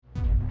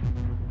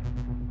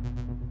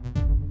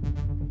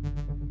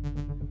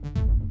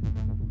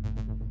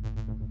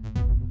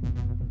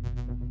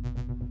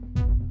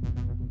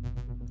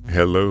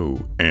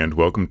Hello, and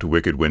welcome to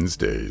Wicked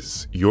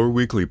Wednesdays, your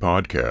weekly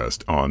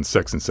podcast on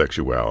sex and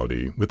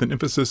sexuality with an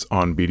emphasis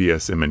on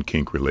BDSM and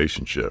kink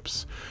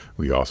relationships.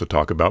 We also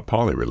talk about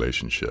poly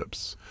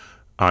relationships.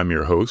 I'm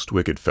your host,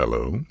 Wicked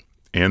Fellow,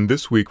 and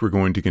this week we're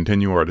going to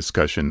continue our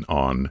discussion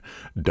on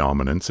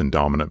dominance and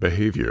dominant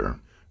behavior.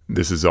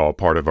 This is all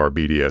part of our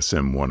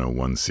BDSM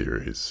 101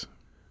 series.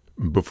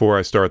 Before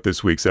I start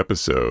this week's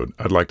episode,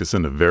 I'd like to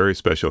send a very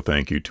special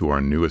thank you to our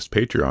newest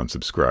Patreon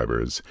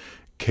subscribers,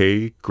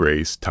 Kay,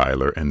 Grace,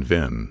 Tyler, and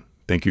Vin.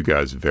 Thank you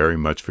guys very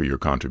much for your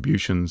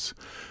contributions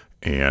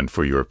and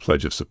for your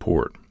pledge of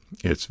support.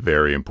 It's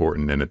very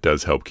important and it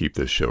does help keep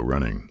this show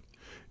running.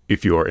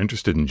 If you are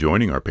interested in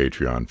joining our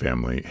Patreon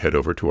family, head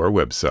over to our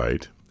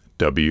website,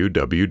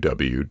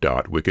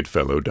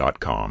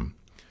 www.wickedfellow.com.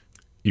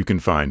 You can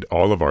find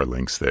all of our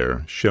links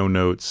there, show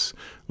notes,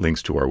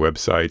 links to our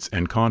websites,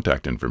 and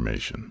contact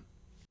information.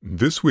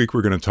 This week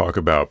we're going to talk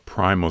about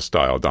primal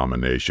style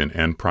domination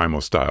and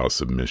primal style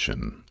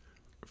submission.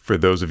 For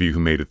those of you who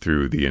made it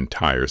through the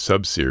entire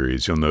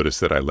sub-series, you'll notice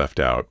that I left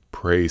out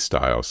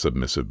prey-style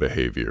submissive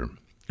behavior.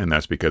 And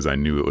that's because I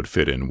knew it would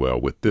fit in well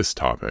with this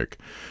topic,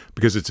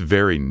 because it's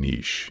very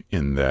niche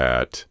in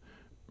that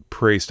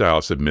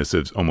prey-style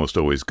submissives almost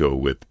always go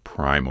with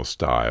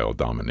primal-style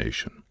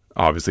domination.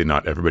 Obviously,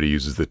 not everybody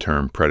uses the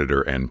term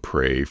predator and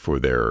prey for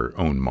their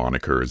own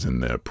monikers in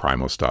the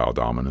primal-style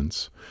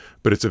dominance,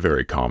 but it's a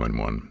very common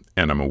one.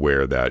 And I'm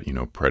aware that,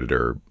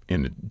 predator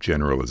in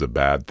general is a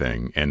bad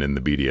thing. And in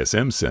the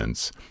BDSM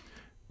sense,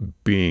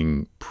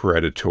 being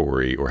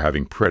predatory or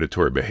having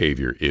predatory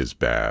behavior is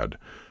bad.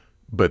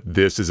 But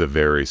this is a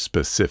very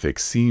specific,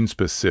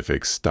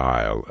 scene-specific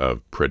style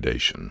of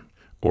predation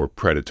or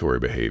predatory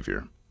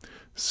behavior.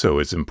 So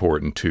it's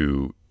important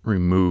to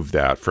remove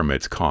that from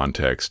its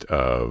context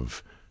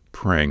of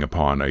preying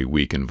upon a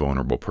weak and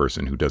vulnerable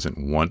person who doesn't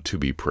want to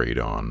be preyed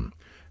on,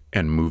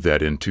 and move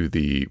that into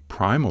the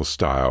primal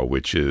style,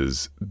 which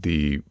is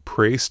the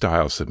prey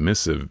style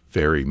submissive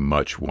very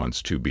much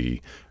wants to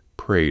be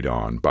preyed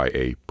on by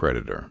a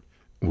predator.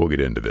 We'll get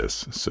into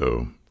this,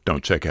 so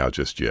don't check out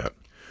just yet.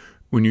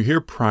 When you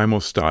hear primal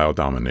style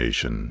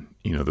domination,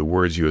 the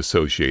words you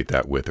associate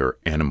that with are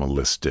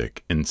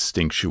animalistic,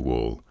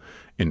 instinctual,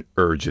 an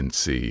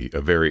urgency,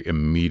 a very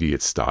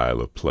immediate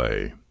style of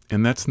play.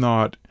 And that's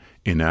not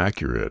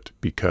inaccurate,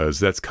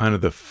 because that's kind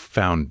of the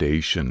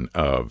foundation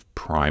of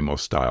primal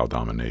style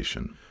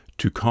domination.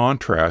 To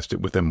contrast it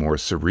with a more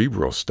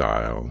cerebral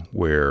style,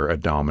 where a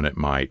dominant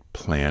might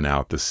plan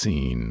out the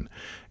scene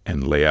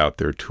and lay out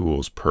their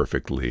tools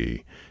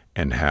perfectly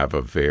and have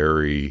a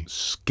very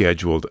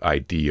scheduled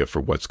idea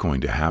for what's going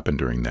to happen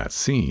during that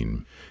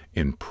scene.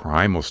 In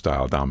primal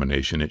style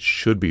domination, it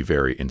should be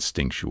very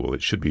instinctual.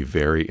 It should be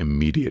very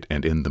immediate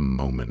and in the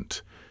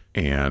moment.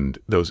 And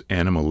those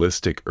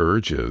animalistic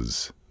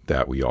urges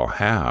that we all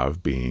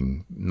have,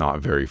 being not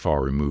very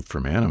far removed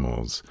from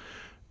animals,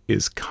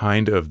 is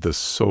kind of the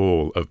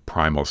soul of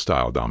primal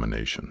style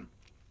domination.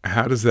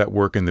 How does that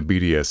work in the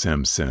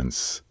BDSM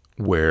sense,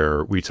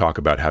 where we talk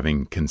about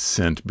having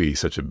consent be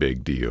such a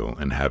big deal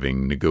and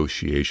having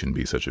negotiation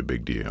be such a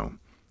big deal?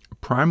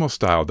 Primal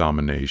style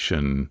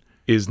domination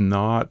is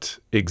not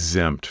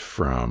exempt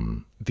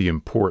from the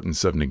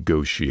importance of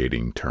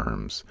negotiating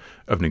terms,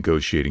 of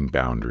negotiating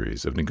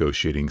boundaries, of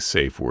negotiating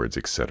safe words,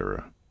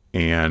 etc.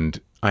 And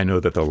I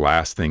know that the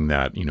last thing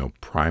that,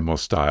 primal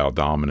style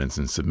dominance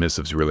and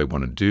submissives really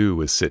want to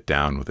do is sit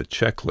down with a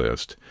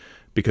checklist,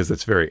 because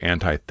that's very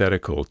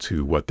antithetical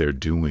to what they're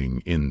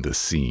doing in the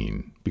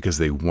scene, because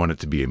they want it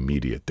to be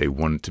immediate. They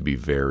want it to be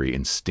very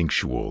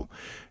instinctual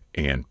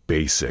and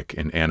basic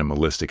and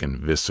animalistic and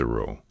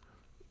visceral.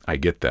 I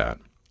get that.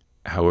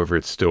 However,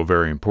 it's still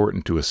very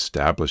important to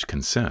establish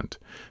consent,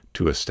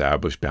 to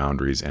establish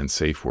boundaries and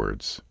safe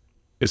words,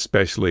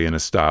 especially in a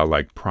style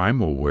like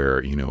primal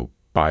where,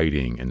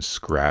 biting and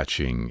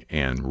scratching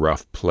and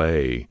rough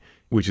play,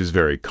 which is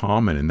very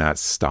common in that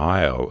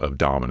style of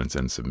dominance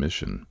and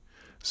submission.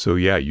 So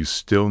yeah, you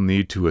still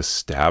need to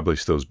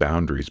establish those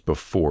boundaries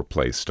before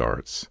play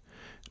starts.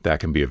 That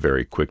can be a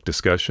very quick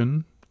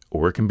discussion,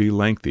 or it can be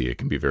lengthy, it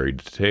can be very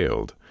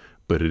detailed,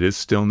 but it is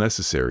still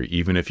necessary,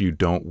 even if you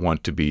don't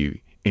want to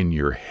be in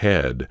your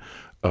head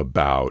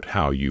about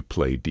how you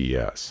play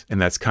DS.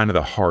 And that's kind of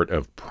the heart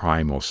of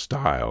primal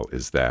style,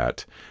 is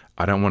that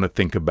I don't want to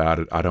think about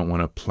it. I don't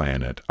want to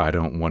plan it. I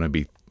don't want to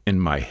be in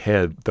my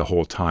head the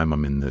whole time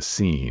I'm in this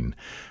scene.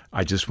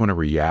 I just want to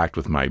react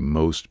with my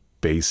most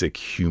basic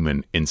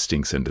human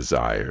instincts and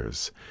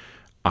desires.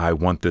 I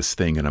want this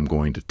thing and I'm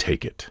going to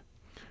take it.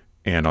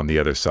 And on the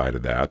other side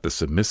of that, the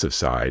submissive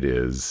side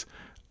is,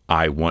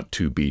 I want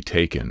to be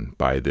taken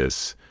by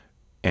this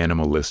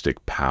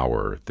animalistic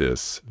power,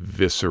 this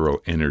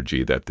visceral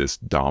energy that this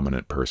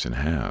dominant person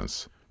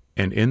has.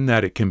 And in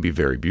that, it can be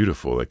very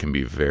beautiful. It can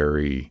be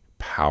very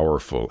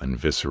powerful and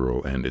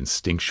visceral and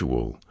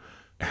instinctual.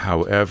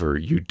 However,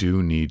 you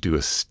do need to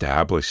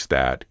establish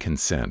that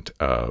consent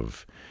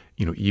of,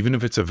 even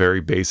if it's a very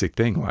basic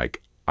thing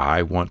like,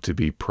 I want to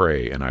be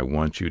prey and I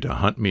want you to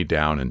hunt me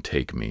down and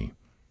take me.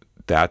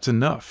 That's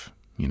enough.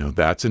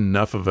 That's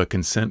enough of a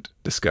consent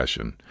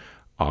discussion.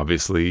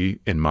 Obviously,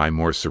 in my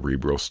more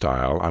cerebral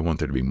style, I want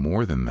there to be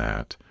more than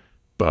that.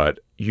 But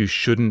you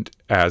shouldn't,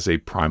 as a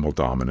primal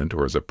dominant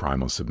or as a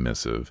primal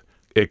submissive,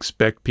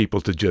 expect people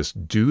to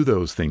just do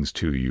those things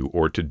to you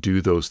or to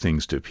do those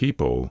things to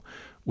people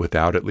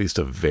without at least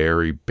a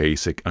very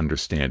basic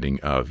understanding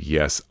of,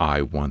 yes,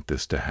 I want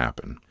this to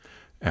happen.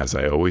 As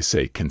I always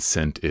say,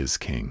 consent is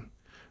king.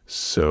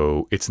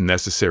 So it's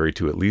necessary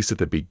to, at least at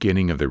the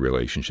beginning of the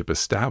relationship,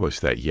 establish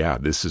that, yeah,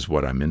 this is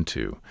what I'm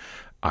into.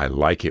 I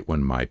like it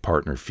when my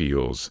partner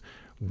feels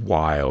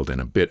wild and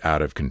a bit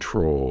out of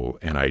control,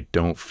 and I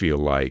don't feel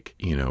like,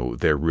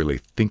 they're really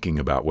thinking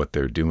about what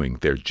they're doing.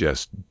 They're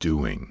just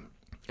doing.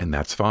 And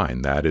that's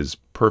fine. That is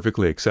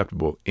perfectly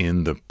acceptable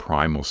in the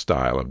primal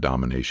style of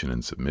domination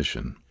and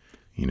submission.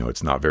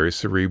 It's not very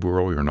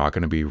cerebral. You're not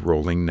going to be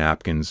rolling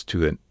napkins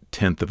to a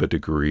 10th of a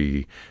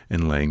degree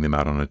and laying them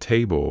out on a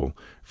table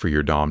for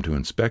your dom to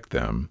inspect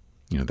them.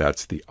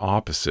 That's the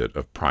opposite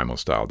of primal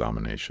style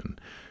domination.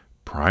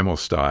 Primal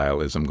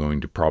style is I'm going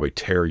to probably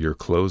tear your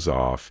clothes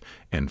off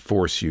and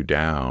force you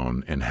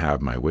down and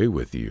have my way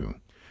with you.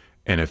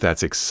 And if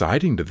that's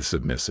exciting to the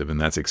submissive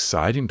and that's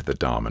exciting to the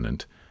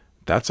dominant,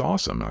 that's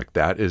awesome. Like,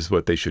 that is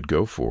what they should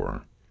go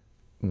for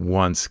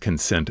once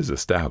consent is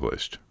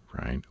established,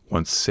 right?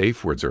 Once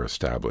safe words are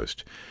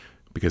established.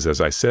 Because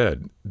as I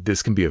said,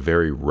 this can be a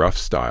very rough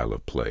style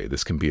of play.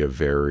 This can be a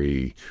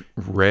very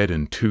red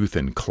and tooth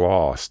and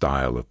claw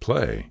style of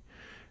play.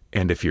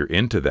 And if you're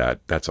into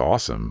that, that's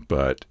awesome.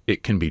 But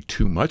it can be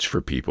too much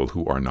for people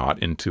who are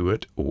not into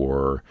it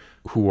or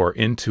who are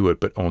into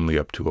it but only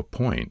up to a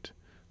point.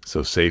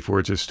 So safe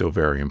words are still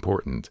very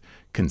important.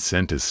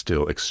 Consent is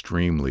still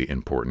extremely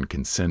important.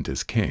 Consent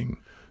is king.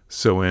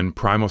 So in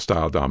primal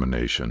style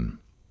domination,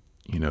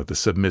 the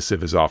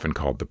submissive is often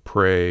called the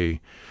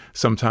prey.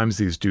 Sometimes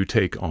these do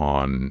take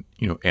on,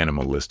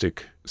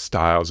 animalistic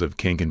styles of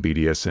kink and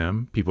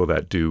BDSM. People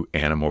that do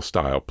animal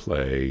style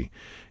play,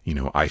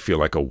 I feel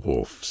like a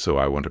wolf, so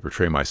I want to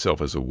portray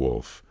myself as a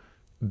wolf.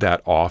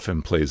 That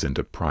often plays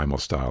into primal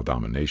style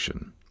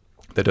domination.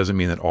 That doesn't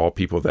mean that all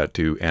people that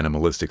do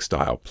animalistic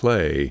style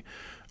play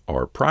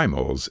are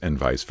primals and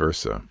vice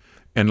versa.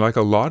 And like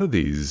a lot of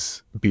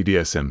these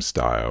BDSM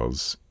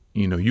styles,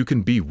 you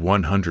can be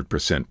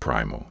 100%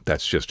 primal.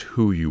 That's just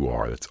who you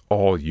are. That's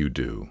all you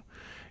do.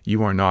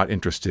 You are not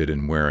interested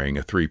in wearing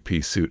a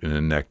 3-piece suit and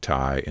a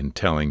necktie and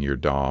telling your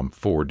dom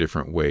 4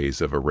 different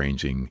ways of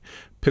arranging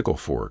pickle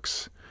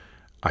forks.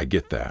 I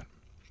get that.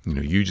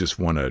 You just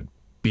want to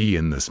be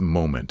in this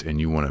moment and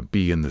you want to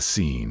be in the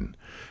scene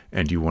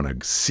and you want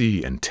to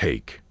see and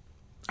take.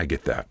 I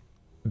get that.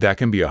 That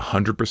can be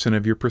 100%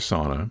 of your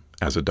persona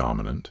as a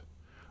dominant,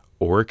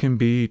 or it can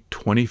be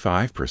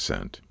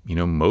 25%.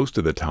 Most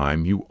of the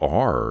time you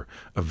are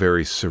a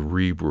very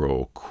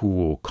cerebral,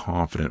 cool,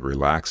 confident,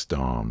 relaxed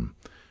dom,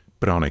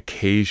 but on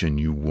occasion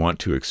you want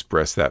to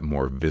express that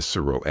more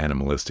visceral,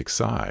 animalistic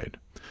side.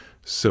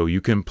 So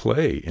you can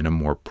play in a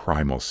more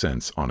primal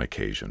sense on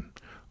occasion,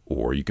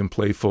 or you can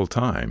play full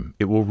time.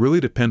 It will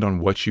really depend on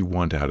what you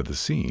want out of the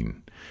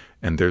scene,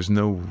 and there's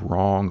no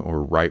wrong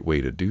or right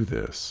way to do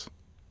this.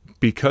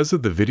 Because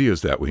of the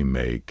videos that we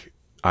make,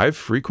 I've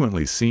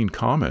frequently seen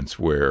comments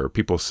where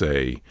people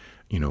say,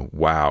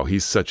 wow,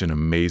 he's such an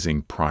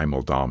amazing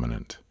primal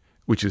dominant,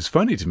 which is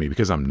funny to me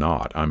because I'm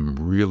not. I'm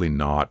really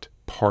not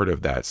part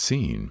of that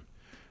scene.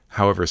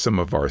 However, some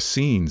of our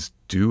scenes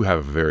do have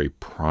a very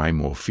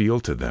primal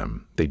feel to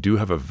them. They do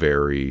have a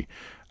very,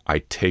 I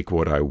take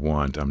what I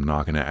want. I'm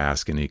not going to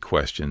ask any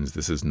questions.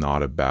 This is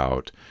not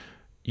about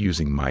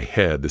using my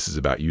head. This is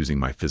about using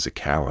my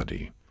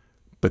physicality.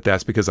 But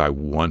that's because I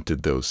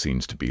wanted those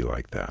scenes to be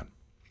like that.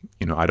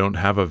 I don't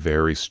have a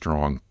very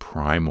strong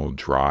primal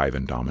drive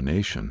and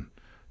domination,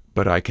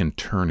 but I can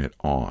turn it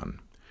on.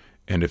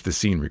 And if the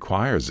scene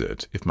requires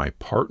it, if my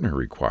partner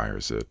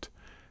requires it,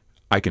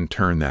 I can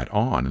turn that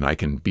on and I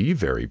can be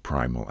very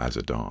primal as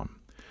a dom.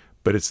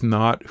 But it's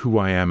not who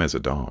I am as a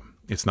dom.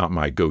 It's not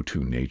my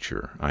go-to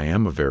nature. I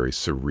am a very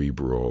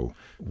cerebral,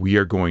 we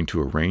are going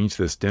to arrange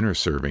this dinner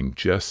serving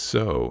just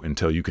so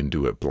until you can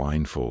do it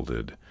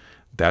blindfolded.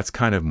 That's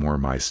kind of more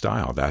my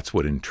style. That's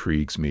what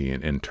intrigues me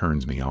and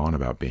turns me on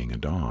about being a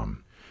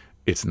dom.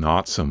 It's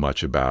not so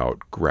much about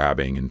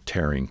grabbing and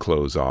tearing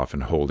clothes off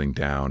and holding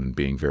down and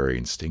being very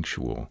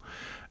instinctual.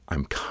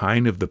 I'm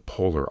kind of the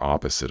polar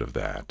opposite of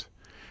that,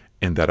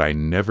 in that I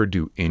never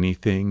do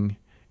anything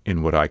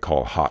in what I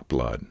call hot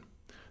blood.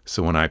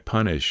 So when I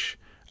punish,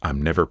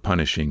 I'm never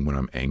punishing when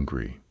I'm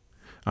angry.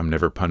 I'm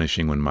never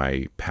punishing when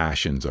my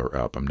passions are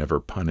up. I'm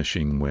never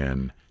punishing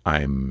when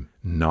I'm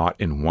not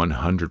in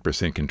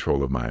 100%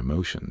 control of my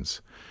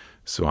emotions.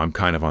 So I'm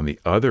kind of on the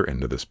other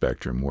end of the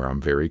spectrum where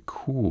I'm very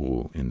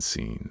cool in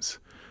scenes.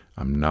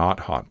 I'm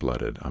not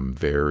hot-blooded. I'm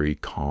very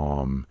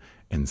calm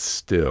and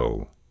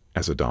still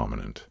as a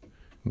dominant.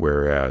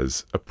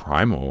 Whereas a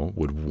primal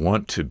would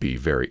want to be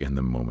very in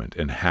the moment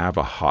and have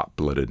a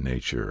hot-blooded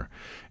nature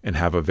and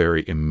have a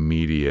very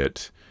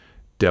immediate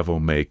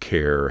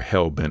devil-may-care,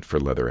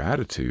 hell-bent-for-leather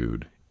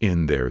attitude.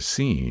 in their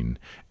scene,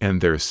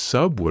 and their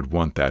sub would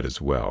want that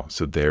as well.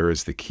 So there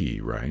is the key,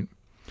 right?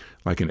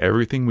 Like in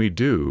everything we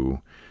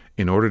do,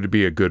 in order to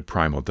be a good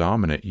primal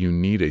dominant, you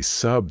need a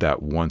sub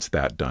that wants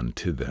that done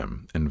to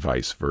them, and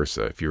vice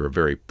versa. If you're a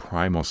very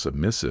primal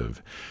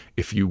submissive,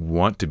 if you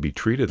want to be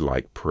treated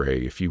like prey,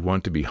 if you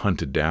want to be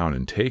hunted down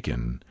and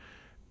taken,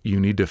 you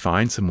need to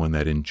find someone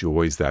that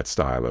enjoys that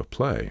style of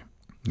play.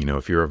 You know,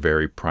 if you're a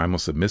very primal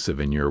submissive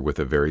and you're with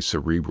a very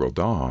cerebral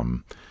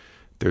dom,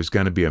 there's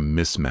going to be a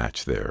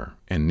mismatch there.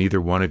 And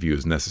neither one of you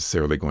is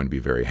necessarily going to be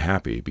very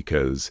happy,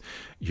 because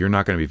you're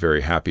not going to be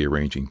very happy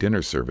arranging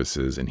dinner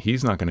services, and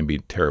he's not going to be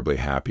terribly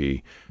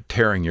happy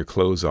tearing your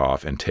clothes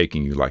off and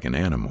taking you like an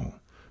animal.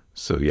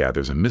 So yeah,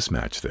 there's a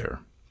mismatch there.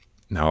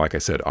 Now, like I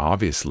said,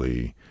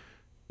 obviously,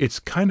 it's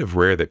kind of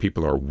rare that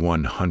people are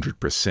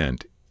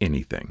 100%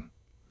 anything,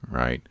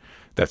 right?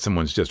 That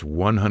someone's just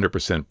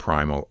 100%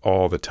 primal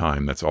all the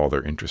time. That's all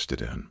they're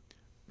interested in.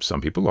 Some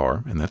people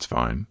are, and that's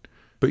fine.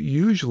 But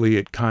usually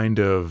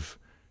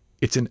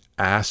it's an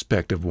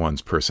aspect of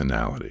one's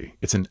personality.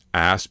 It's an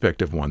aspect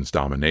of one's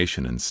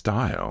domination and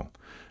style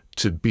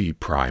to be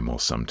primal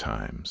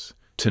sometimes,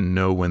 to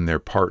know when their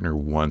partner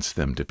wants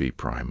them to be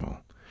primal,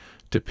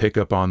 to pick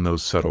up on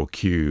those subtle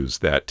cues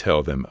that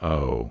tell them,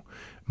 oh,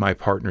 my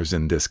partner's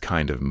in this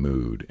kind of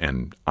mood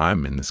and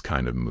I'm in this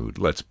kind of mood.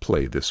 Let's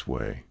play this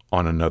way.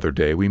 On another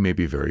day, we may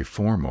be very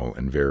formal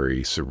and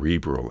very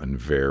cerebral and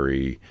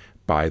very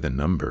by the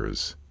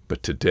numbers.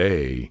 But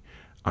today,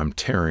 I'm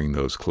tearing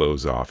those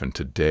clothes off, and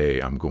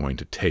today I'm going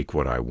to take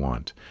what I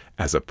want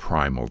as a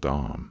primal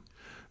dom.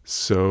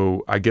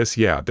 So I guess,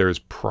 yeah, there's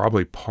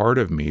probably part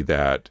of me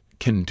that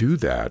can do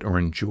that or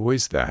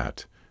enjoys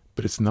that,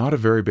 but it's not a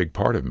very big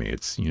part of me.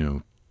 It's,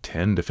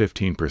 10 to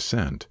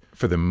 15%.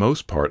 For the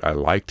most part, I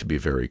like to be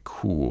very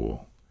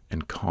cool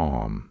and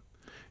calm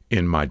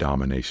in my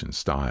domination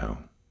style.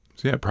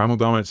 So yeah, primal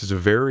dominance is a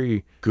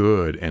very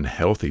good and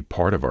healthy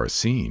part of our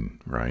scene,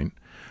 right?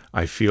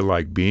 I feel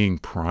like being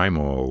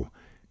primal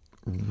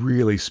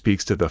really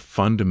speaks to the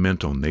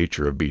fundamental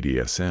nature of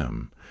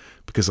BDSM,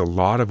 because a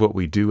lot of what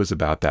we do is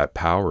about that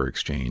power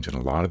exchange, and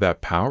a lot of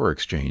that power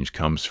exchange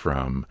comes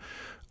from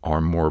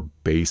our more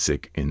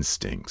basic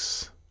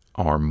instincts,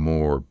 our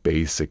more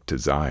basic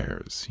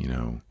desires.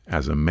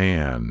 As a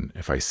man,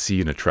 if I see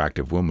an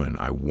attractive woman,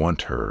 I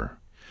want her.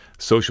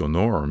 Social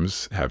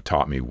norms have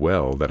taught me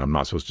well that I'm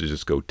not supposed to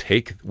just go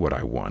take what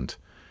I want,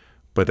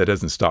 but that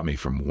doesn't stop me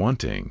from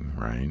wanting,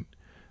 right?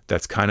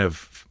 That's kind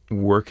of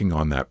working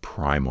on that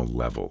primal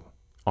level.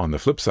 On the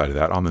flip side of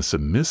that, on the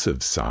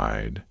submissive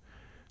side,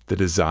 the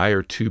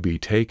desire to be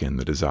taken,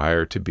 the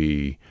desire to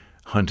be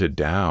hunted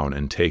down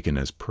and taken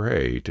as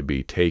prey, to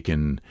be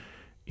taken,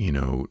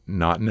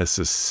 not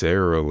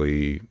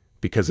necessarily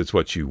because it's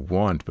what you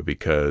want, but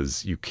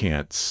because you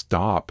can't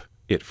stop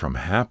it from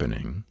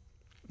happening.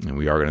 And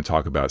we are going to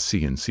talk about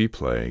CNC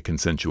play,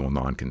 consensual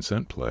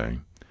non-consent play.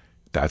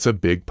 That's a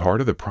big part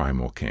of the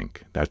primal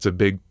kink. That's a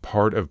big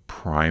part of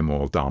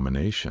primal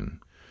domination.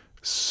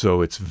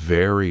 So it's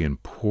very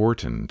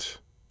important,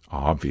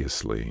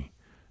 obviously,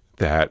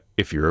 that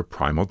if you're a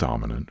primal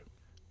dominant,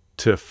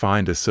 to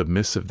find a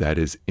submissive that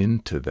is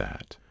into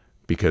that,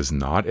 because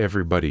not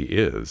everybody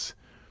is.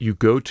 You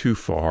go too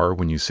far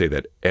when you say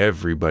that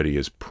everybody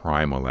is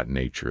primal at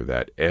nature,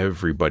 that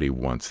everybody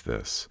wants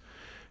this,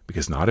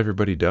 because not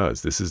everybody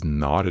does. This is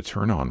not a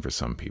turn-on for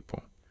some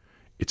people.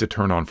 It's a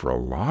turn-on for a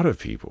lot of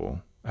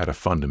people at a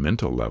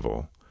fundamental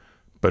level.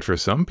 But for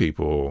some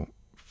people,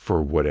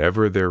 for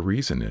whatever their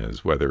reason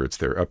is, whether it's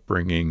their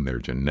upbringing, their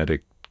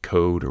genetic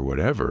code, or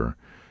whatever,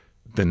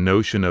 the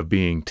notion of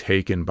being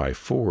taken by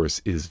force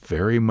is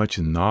very much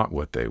not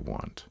what they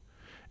want.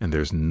 And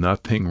there's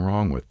nothing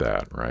wrong with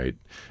that, right?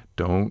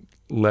 Don't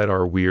let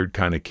our weird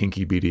kind of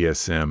kinky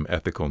BDSM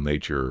ethical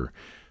nature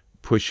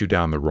push you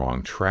down the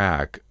wrong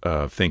track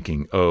of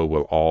thinking, oh,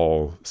 well,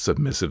 all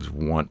submissives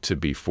want to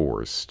be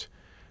forced.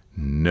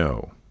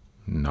 No,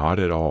 not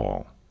at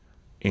all.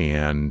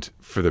 And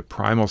for the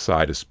primal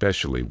side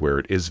especially, where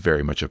it is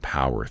very much a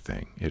power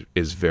thing, it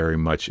is very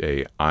much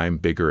a I'm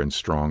bigger and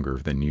stronger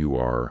than you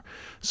are,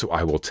 so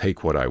I will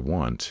take what I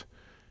want.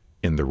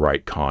 In the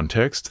right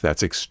context,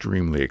 that's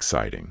extremely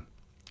exciting.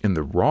 In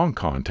the wrong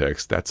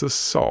context, that's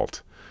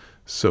assault.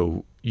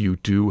 So you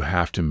do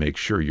have to make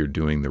sure you're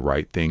doing the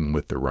right thing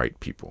with the right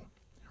people,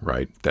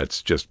 right?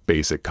 That's just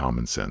basic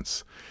common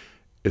sense,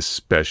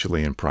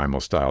 especially in primal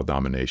style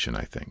domination,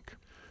 I think.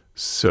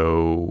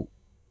 So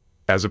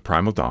as a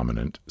primal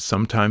dominant,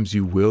 sometimes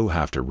you will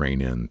have to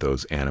rein in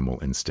those animal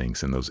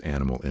instincts and those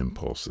animal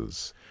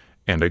impulses.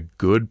 And a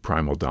good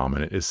primal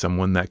dominant is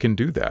someone that can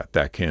do that,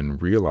 that can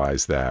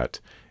realize that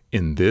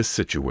in this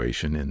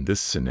situation, in this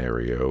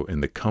scenario,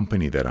 in the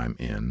company that I'm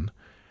in,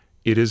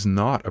 it is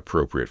not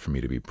appropriate for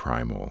me to be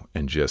primal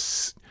and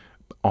just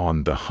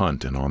on the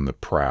hunt and on the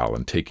prowl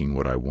and taking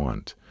what I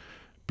want,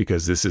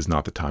 because this is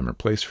not the time or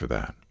place for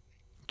that.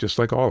 Just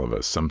like all of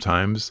us,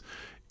 sometimes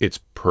it's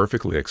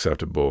perfectly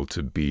acceptable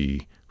to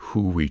be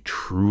who we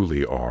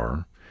truly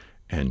are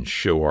and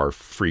show our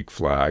freak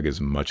flag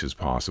as much as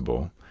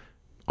possible.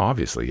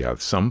 Obviously, yeah,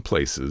 some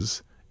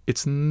places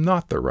it's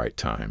not the right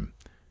time.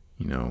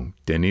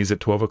 Denny's at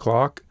 12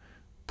 o'clock?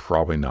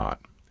 Probably not.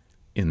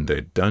 In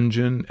the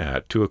dungeon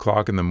at 2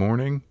 o'clock in the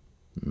morning?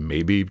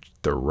 Maybe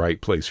the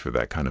right place for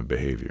that kind of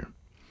behavior.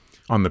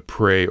 On the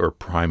prey or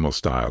primal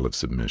style of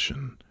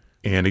submission.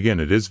 And again,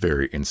 it is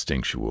very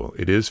instinctual.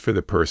 It is for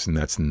the person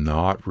that's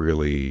not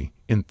really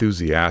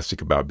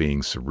enthusiastic about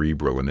being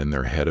cerebral and in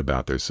their head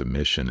about their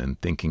submission and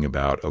thinking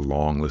about a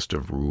long list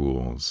of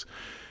rules.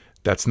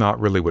 That's not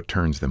really what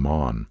turns them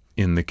on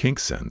in the kink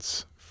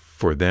sense.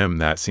 For them,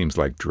 that seems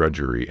like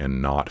drudgery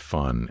and not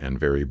fun and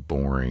very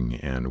boring.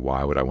 And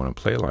why would I want to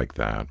play like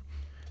that?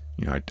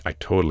 I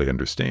totally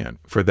understand.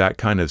 For that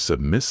kind of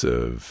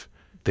submissive,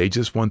 they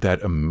just want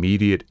that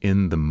immediate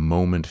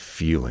in-the-moment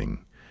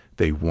feeling.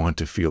 They want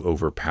to feel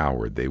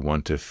overpowered. They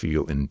want to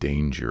feel in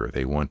danger.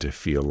 They want to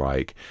feel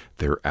like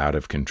they're out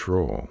of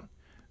control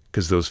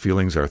because those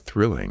feelings are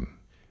thrilling.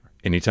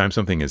 Anytime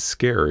something is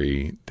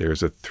scary,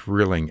 there's a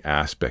thrilling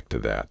aspect to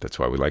that. That's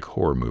why we like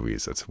horror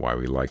movies. That's why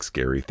we like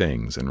scary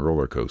things and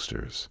roller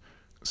coasters.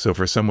 So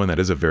for someone that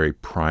is a very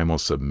primal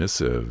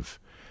submissive,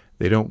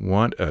 they don't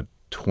want a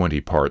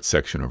 20-part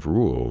section of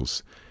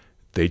rules.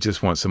 They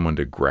just want someone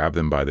to grab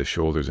them by the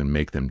shoulders and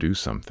make them do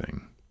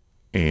something.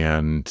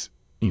 And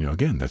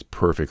again, that's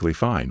perfectly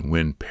fine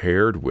when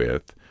paired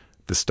with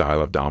the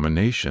style of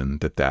domination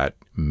that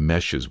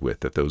meshes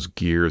with, that those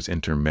gears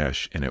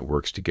intermesh and it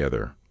works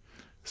together.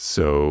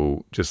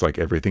 So just like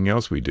everything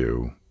else we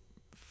do,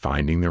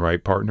 finding the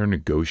right partner,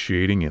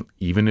 negotiating, and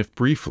even if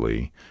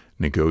briefly,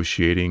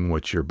 negotiating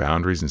what your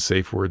boundaries and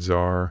safe words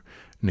are,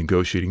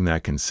 negotiating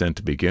that consent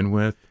to begin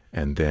with,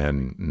 and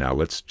then now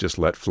let's just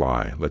let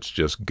fly. Let's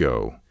just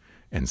go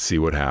and see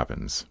what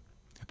happens.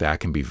 That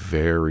can be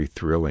very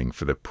thrilling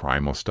for the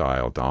primal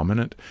style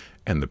dominant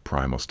and the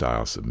primal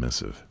style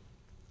submissive.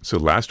 So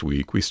last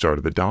week, we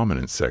started the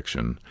dominant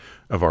section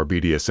of our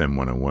BDSM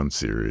 101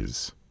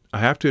 series. I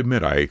have to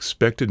admit, I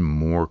expected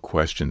more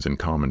questions and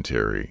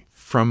commentary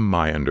from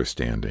my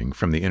understanding,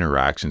 from the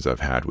interactions I've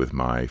had with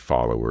my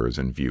followers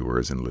and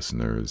viewers and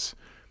listeners.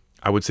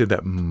 I would say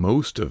that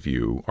most of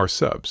you are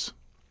subs,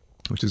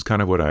 which is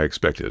kind of what I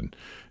expected.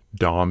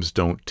 Doms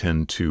don't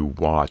tend to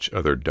watch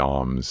other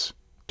Doms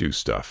do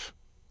stuff,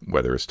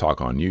 whether it's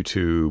talk on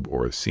YouTube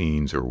or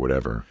scenes or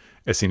whatever.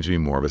 It seems to be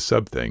more of a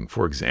sub thing.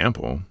 For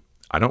example,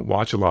 I don't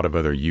watch a lot of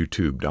other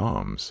YouTube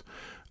Doms.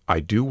 I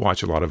do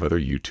watch a lot of other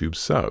YouTube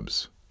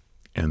subs.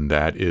 And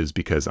that is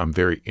because I'm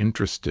very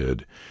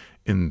interested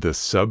in the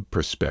sub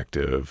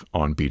perspective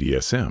on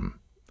BDSM.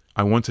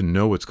 I want to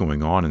know what's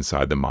going on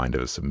inside the mind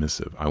of a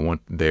submissive. I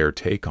want their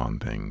take on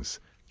things.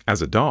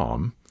 As a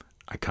Dom,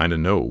 I kind of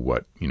know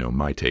what,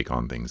 my take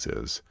on things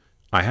is.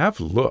 I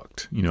have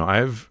looked,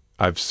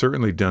 I've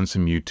certainly done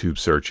some YouTube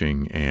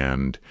searching,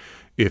 and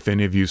if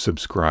any of you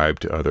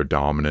subscribe to other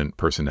dominant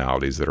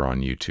personalities that are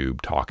on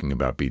YouTube talking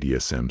about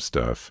BDSM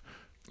stuff,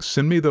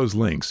 send me those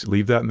links.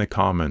 Leave that in the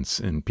comments,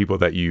 and people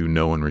that you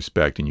know and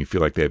respect and you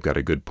feel like they've got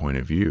a good point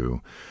of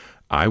view.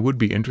 I would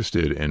be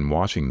interested in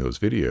watching those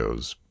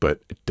videos,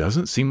 but it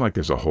doesn't seem like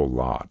there's a whole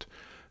lot.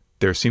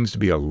 There seems to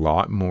be a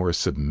lot more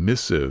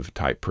submissive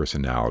type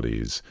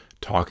personalities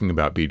talking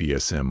about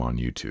BDSM on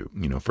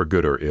YouTube, for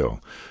good or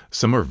ill.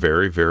 Some are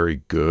very,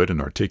 very good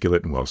and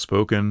articulate and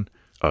well-spoken.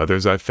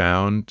 Others I've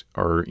found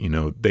are,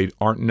 they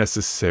aren't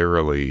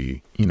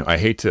necessarily, I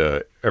hate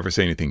to ever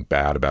say anything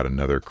bad about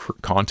another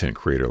content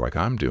creator like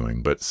I'm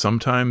doing, but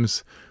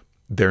sometimes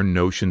their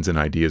notions and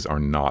ideas are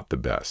not the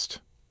best.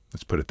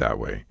 Let's put it that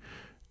way.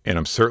 And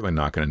I'm certainly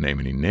not going to name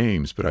any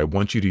names, but I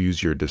want you to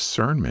use your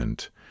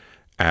discernment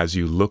as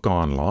you look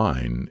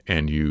online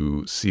and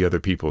you see other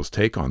people's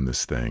take on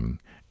this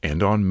thing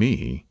and on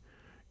me.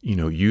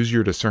 Use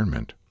your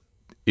discernment.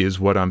 Is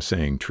what I'm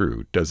saying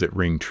true? Does it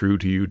ring true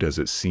to you? Does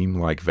it seem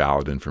like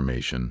valid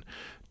information?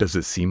 Does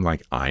it seem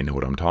like I know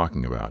what I'm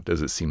talking about?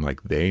 Does it seem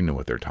like they know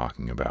what they're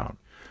talking about?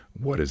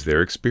 What is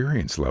their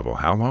experience level?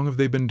 How long have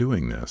they been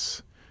doing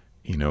this?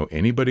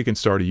 Anybody can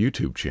start a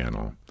YouTube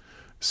channel.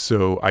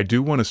 So I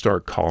do want to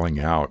start calling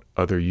out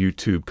other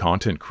YouTube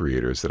content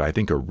creators that I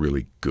think are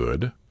really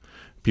good,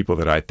 people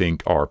that I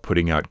think are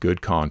putting out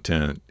good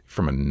content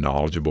from a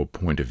knowledgeable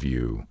point of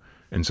view.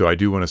 And so I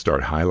do want to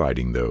start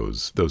highlighting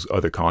those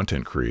other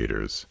content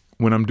creators.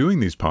 When I'm doing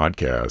these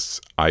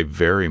podcasts, I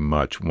very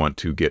much want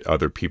to get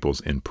other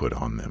people's input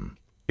on them.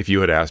 If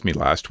you had asked me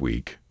last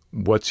week,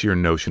 what's your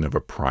notion of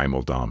a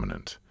primal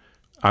dominant?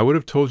 I would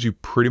have told you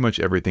pretty much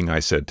everything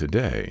I said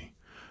today.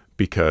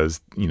 Because,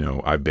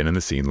 I've been in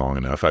the scene long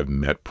enough. I've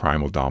met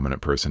primal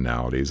dominant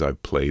personalities.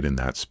 I've played in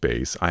that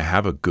space. I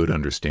have a good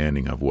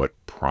understanding of what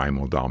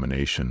primal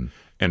domination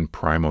and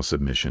primal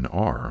submission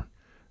are.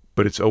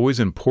 But it's always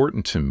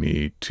important to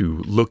me to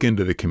look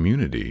into the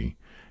community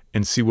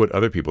and see what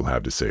other people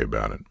have to say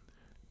about it.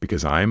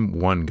 Because I'm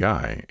one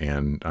guy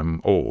and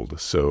I'm old,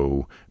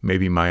 so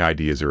maybe my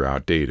ideas are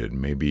outdated.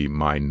 Maybe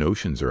my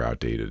notions are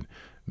outdated.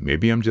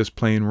 Maybe I'm just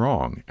plain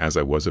wrong, as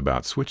I was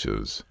about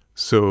switches.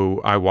 So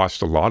I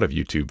watched a lot of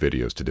YouTube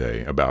videos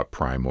today about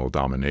primal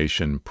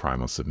domination,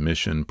 primal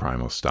submission,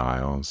 primal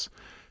styles.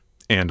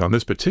 And on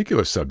this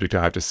particular subject,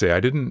 I have to say I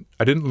didn't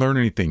learn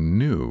anything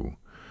new,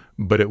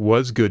 but it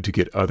was good to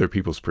get other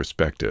people's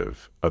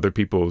perspective, other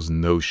people's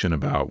notion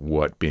about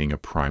what being a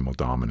primal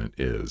dominant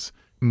is.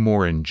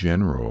 More in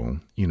general,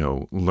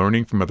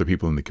 learning from other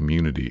people in the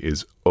community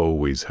is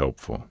always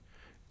helpful.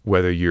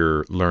 Whether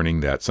you're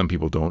learning that some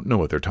people don't know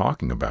what they're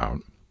talking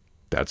about,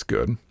 that's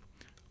good.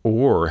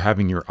 Or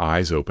having your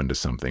eyes open to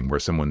something where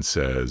someone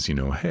says,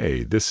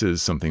 hey, this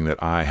is something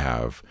that I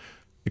have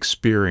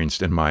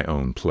experienced in my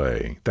own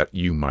play that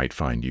you might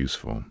find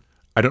useful.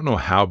 I don't know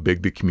how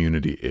big the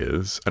community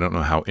is. I don't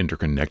know how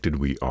interconnected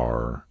we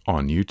are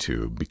on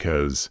YouTube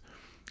because,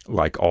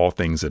 like all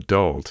things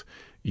adult,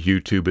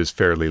 YouTube is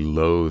fairly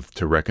loath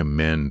to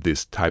recommend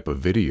this type of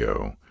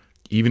video.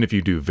 Even if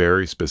you do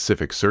very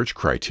specific search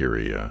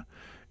criteria,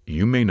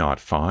 you may not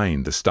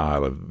find the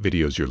style of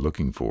videos you're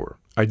looking for.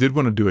 I did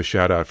want to do a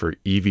shout out for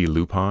Evie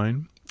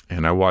Lupine,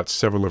 and I watched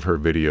several of her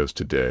videos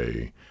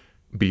today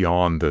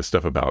beyond the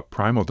stuff about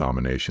primal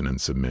domination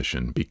and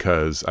submission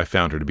because I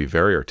found her to be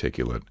very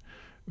articulate,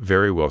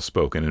 very well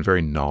spoken, and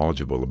very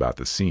knowledgeable about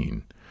the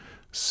scene.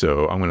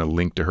 So I'm going to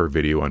link to her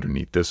video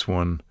underneath this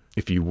one.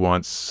 If you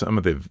want some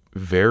of the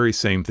very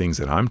same things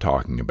that I'm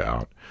talking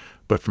about,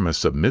 but from a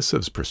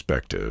submissive's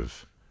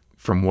perspective,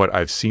 from what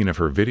I've seen of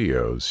her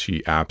videos,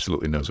 she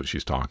absolutely knows what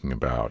she's talking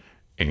about.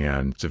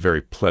 And it's a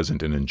very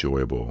pleasant and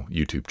enjoyable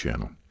YouTube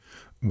channel.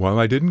 While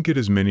I didn't get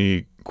as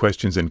many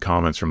questions and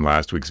comments from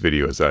last week's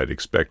video as I'd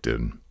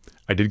expected,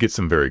 I did get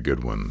some very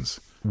good ones.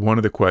 One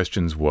of the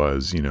questions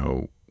was,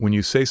 when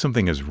you say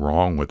something is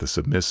wrong with a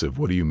submissive,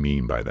 what do you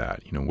mean by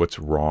that? What's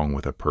wrong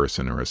with a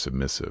person or a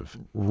submissive?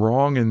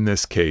 Wrong in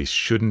this case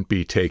shouldn't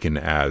be taken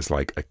as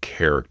like a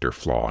character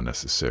flaw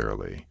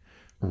necessarily.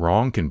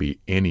 Wrong can be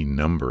any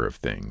number of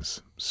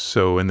things.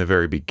 So in the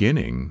very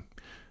beginning,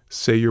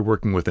 say you're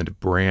working with a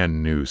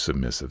brand new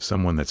submissive,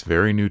 someone that's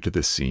very new to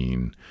the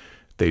scene.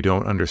 They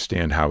don't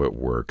understand how it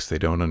works. They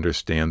don't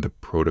understand the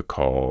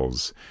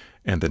protocols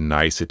and the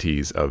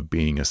niceties of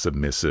being a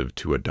submissive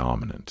to a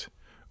dominant.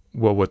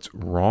 Well, what's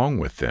wrong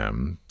with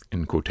them,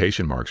 in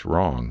quotation marks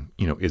wrong,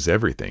 is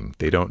everything.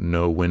 They don't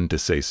know when to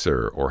say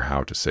sir or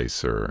how to say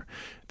sir.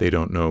 They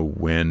don't know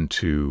when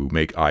to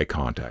make eye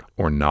contact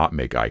or not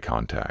make eye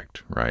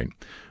contact, right?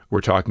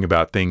 We're talking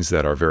about things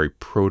that are very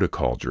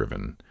protocol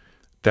driven.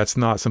 That's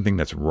not something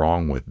that's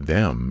wrong with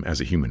them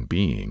as a human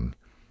being.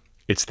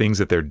 It's things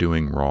that they're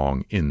doing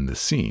wrong in the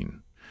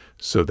scene.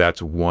 So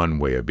that's one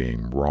way of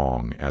being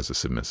wrong as a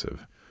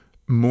submissive.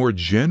 More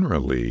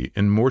generally,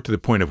 and more to the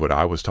point of what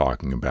I was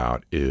talking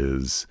about,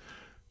 is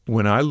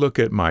when I look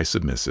at my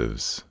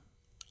submissives,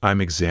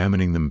 I'm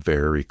examining them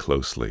very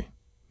closely,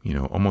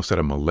 almost at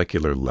a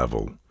molecular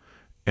level.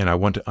 And I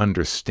want to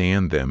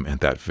understand them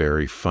at that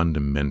very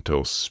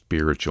fundamental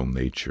spiritual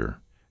nature.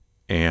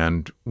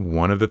 And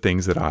one of the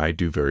things that I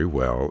do very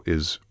well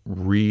is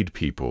read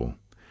people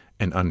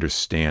and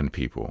understand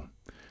people,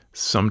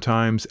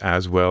 sometimes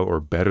as well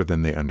or better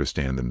than they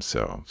understand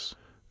themselves.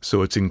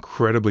 So it's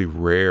incredibly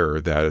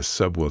rare that a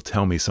sub will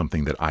tell me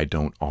something that I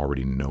don't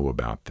already know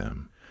about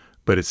them.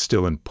 But it's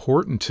still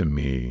important to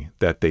me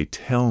that they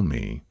tell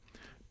me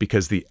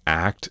because the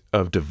act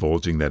of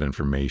divulging that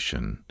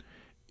information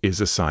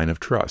is a sign of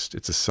trust.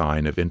 It's a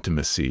sign of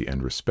intimacy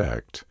and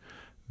respect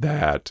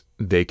that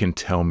they can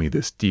tell me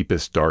this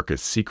deepest,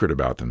 darkest secret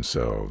about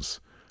themselves,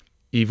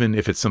 even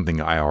if it's something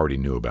I already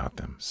knew about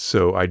them.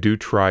 So I do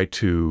try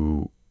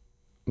to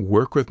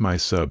work with my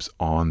subs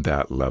on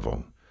that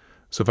level.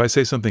 So if I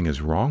say something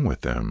is wrong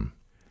with them,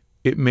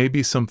 it may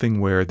be something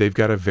where they've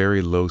got a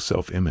very low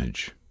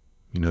self-image.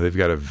 They've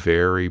got a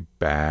very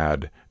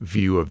bad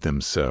view of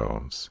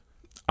themselves.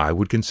 I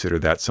would consider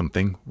that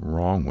something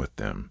wrong with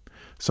them,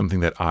 something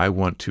that I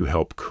want to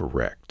help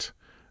correct,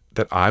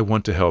 that I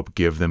want to help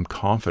give them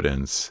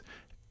confidence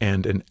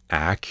and an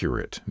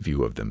accurate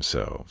view of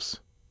themselves.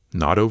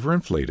 Not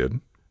overinflated,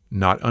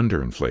 not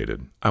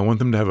underinflated. I want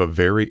them to have a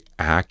very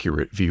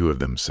accurate view of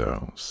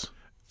themselves.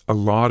 A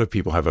lot of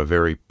people have a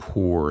very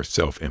poor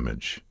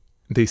self-image.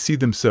 They see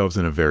themselves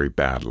in a very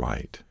bad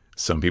light.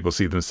 Some people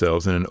see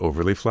themselves in an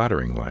overly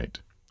flattering light.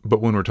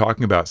 But when we're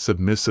talking about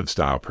submissive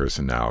style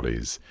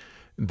personalities,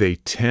 they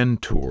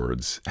tend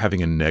towards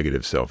having a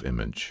negative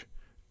self-image.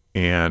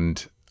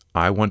 And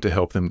I want to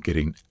help them get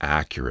an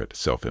accurate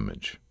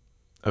self-image,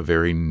 a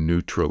very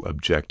neutral,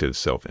 objective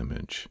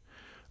self-image.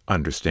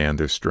 Understand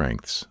their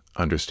strengths,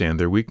 understand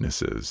their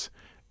weaknesses,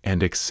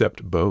 and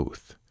accept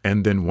both.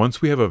 And then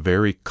once we have a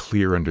very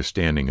clear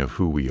understanding of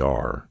who we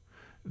are,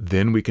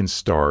 then we can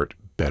start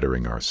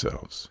bettering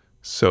ourselves.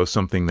 So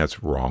something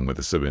that's wrong with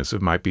a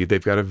submissive might be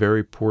they've got a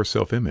very poor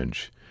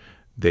self-image.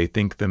 They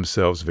think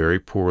themselves very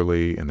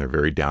poorly and they're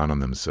very down on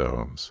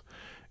themselves.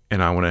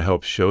 And I want to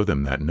help show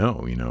them that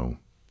no,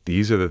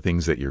 these are the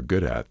things that you're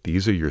good at.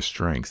 These are your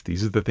strengths.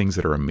 These are the things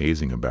that are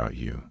amazing about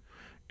you.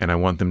 And I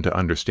want them to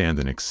understand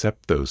and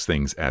accept those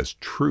things as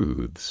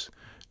truths,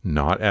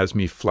 not as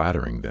me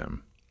flattering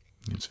them.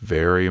 It's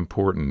very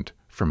important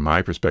from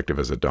my perspective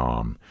as a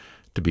Dom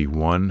to be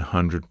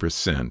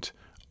 100%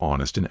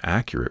 honest and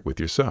accurate with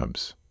your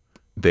subs.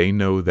 They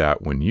know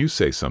that when you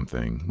say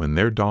something, when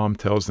their dom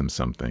tells them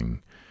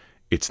something,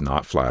 it's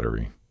not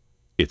flattery,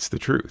 it's the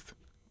truth.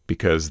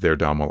 Because their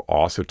dom will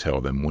also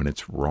tell them when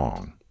it's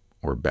wrong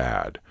or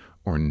bad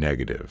or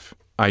negative.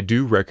 I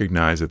do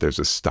recognize that there's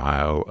a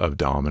style of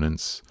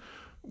dominance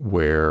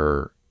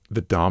where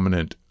the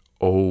dominant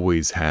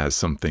always has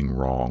something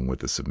wrong with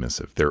the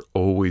submissive. They're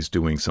always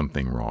doing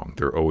something wrong.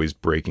 They're always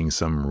breaking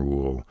some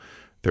rule.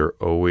 They're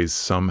always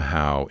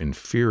somehow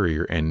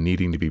inferior and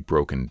needing to be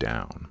broken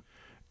down.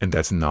 And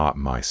that's not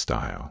my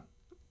style.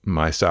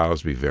 My style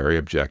is to be very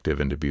objective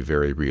and to be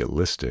very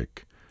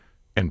realistic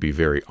and be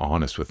very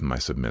honest with my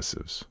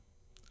submissives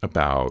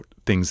about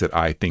things that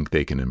I think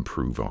they can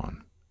improve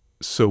on.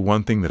 So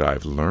one thing that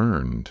I've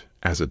learned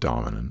as a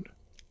dominant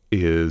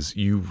is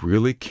you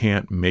really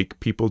can't make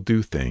people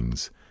do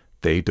things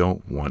they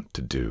don't want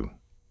to do,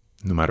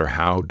 no matter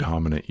how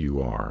dominant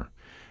you are.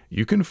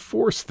 You can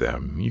force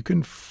them. You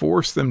can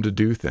force them to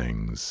do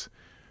things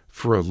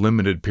for a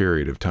limited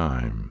period of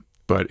time.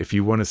 But if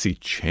you want to see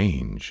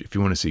change, if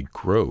you want to see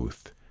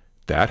growth,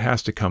 that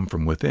has to come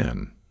from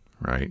within,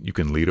 right? You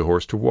can lead a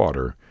horse to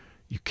water.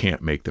 You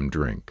can't make them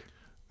drink.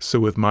 So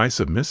with my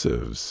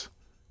submissives,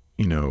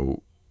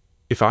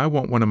 if I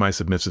want one of my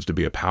submissives to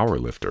be a power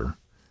lifter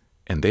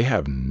and they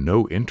have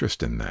no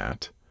interest in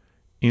that,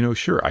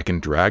 sure, I can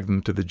drag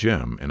them to the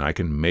gym and I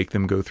can make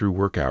them go through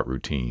workout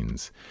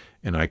routines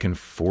and I can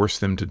force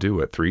them to do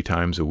it 3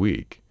 times a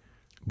week.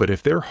 But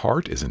if their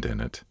heart isn't in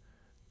it,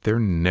 they're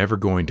never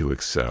going to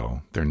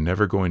excel. They're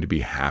never going to be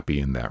happy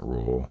in that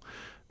role.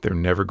 They're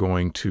never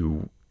going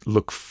to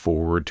look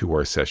forward to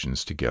our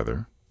sessions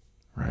together,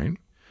 right?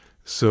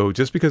 So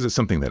just because it's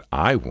something that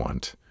I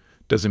want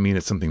doesn't mean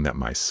it's something that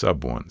my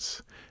sub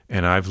wants.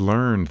 And I've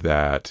learned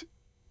that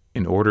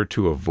in order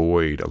to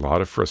avoid a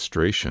lot of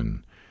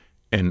frustration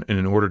and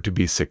in order to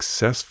be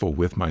successful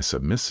with my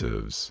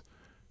submissives,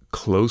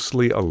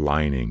 closely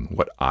aligning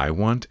what I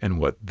want and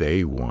what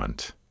they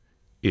want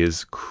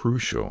is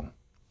crucial.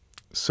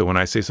 So when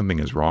I say something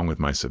is wrong with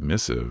my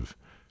submissive,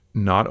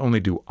 not only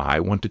do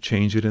I want to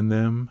change it in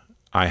them,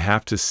 I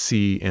have to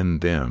see in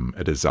them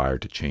a desire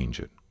to change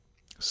it.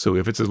 So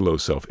if it's a low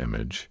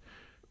self-image,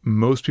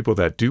 most people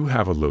that do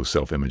have a low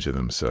self-image of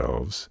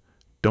themselves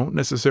don't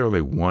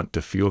necessarily want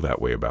to feel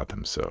that way about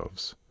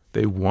themselves.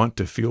 They want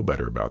to feel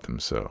better about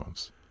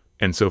themselves.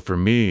 And so for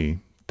me,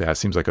 that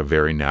seems like a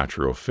very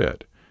natural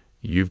fit.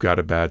 You've got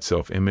a bad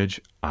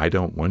self-image. I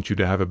don't want you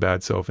to have a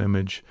bad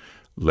self-image.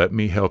 Let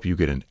me help you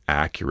get an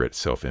accurate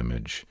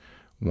self-image,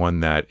 one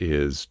that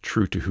is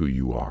true to who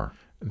you are.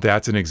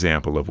 That's an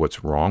example of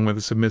what's wrong with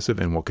a submissive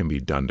and what can be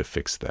done to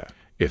fix that.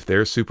 If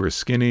they're super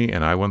skinny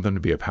and I want them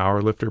to be a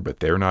power lifter, but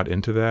they're not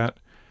into that,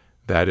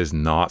 that is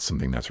not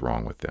something that's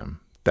wrong with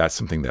them. That's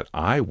something that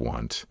I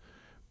want,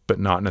 but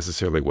not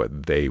necessarily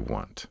what they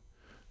want.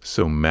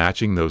 So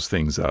matching those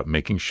things up,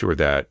 making sure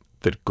that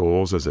the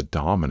goals as a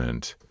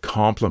dominant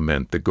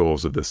complement the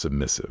goals of the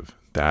submissive.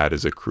 That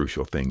is a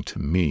crucial thing to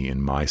me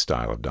in my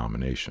style of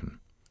domination.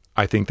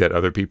 I think that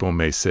other people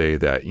may say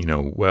that,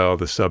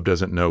 the sub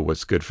doesn't know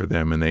what's good for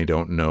them and they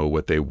don't know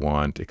what they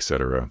want,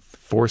 etc.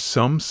 For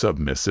some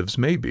submissives,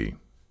 maybe.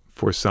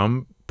 For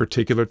some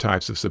particular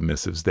types of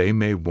submissives, they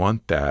may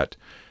want that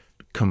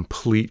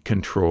complete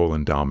control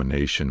and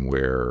domination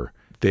where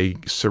they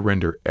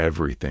surrender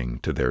everything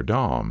to their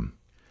dom.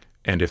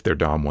 And if their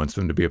dom wants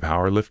them to be a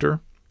power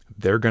lifter,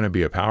 they're going to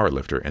be a power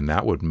lifter, and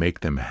that would make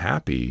them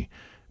happy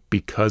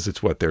because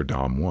it's what their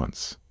dom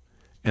wants.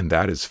 And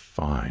that is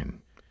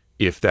fine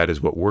if that is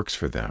what works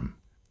for them.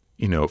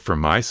 For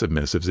my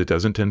submissives, it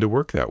doesn't tend to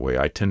work that way.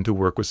 I tend to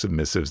work with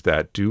submissives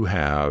that do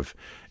have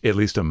at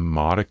least a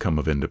modicum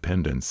of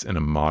independence and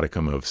a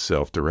modicum of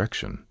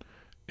self-direction.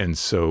 And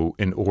so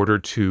in order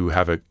to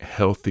have a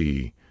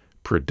healthy,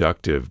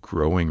 productive,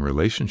 growing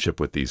relationship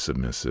with these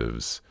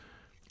submissives,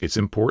 it's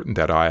important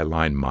that I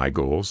align my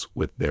goals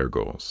with their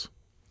goals.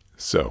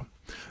 So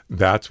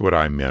that's what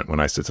I meant when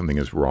I said something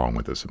is wrong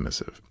with a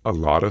submissive. A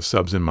lot of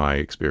subs in my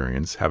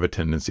experience have a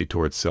tendency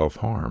towards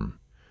self-harm.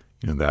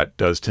 That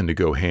does tend to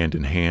go hand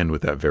in hand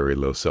with that very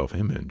low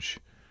self-image.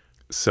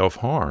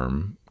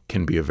 Self-harm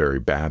can be a very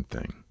bad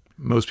thing.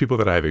 Most people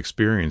that I have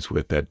experience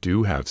with that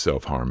do have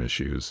self-harm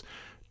issues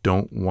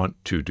don't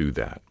want to do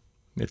that.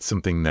 It's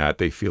something that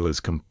they feel is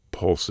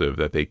compulsive,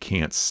 that they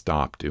can't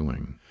stop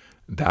doing.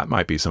 That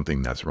might be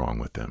something that's wrong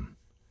with them.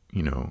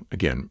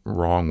 Again,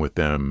 wrong with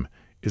them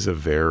is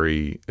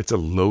it's a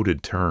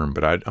loaded term,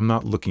 but I'm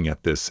not looking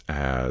at this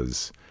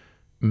as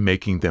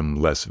making them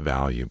less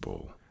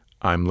valuable.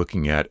 I'm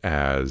looking at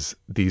as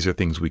these are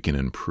things we can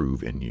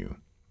improve in you.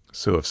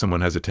 So if someone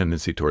has a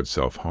tendency towards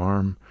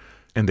self-harm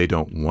and they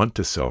don't want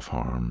to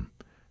self-harm,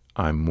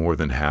 I'm more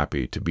than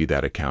happy to be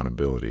that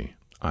accountability.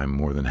 I'm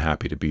more than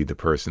happy to be the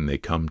person they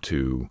come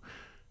to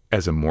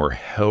as a more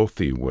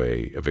healthy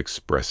way of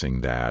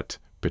expressing that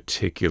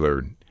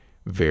particular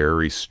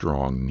very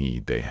strong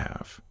need they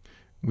have.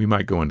 We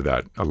might go into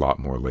that a lot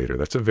more later.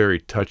 That's a very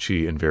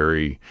touchy and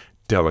very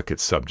delicate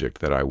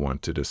subject that I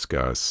want to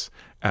discuss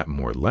at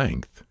more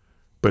length,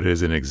 but it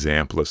is an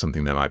example of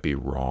something that might be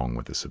wrong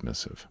with the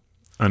submissive.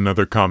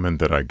 Another comment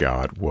that I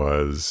got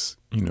was,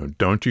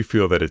 don't you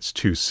feel that it's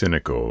too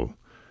cynical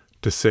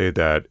to say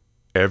that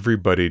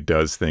everybody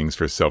does things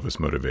for selfish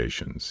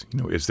motivations?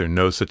 Is there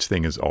no such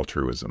thing as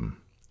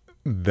altruism?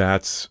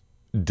 That's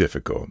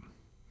difficult.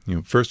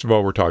 First of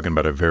all, we're talking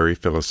about a very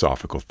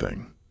philosophical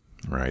thing,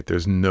 right?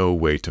 There's no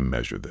way to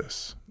measure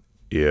this.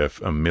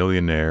 If a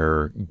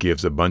millionaire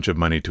gives a bunch of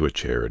money to a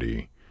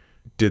charity,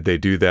 did they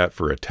do that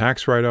for a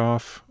tax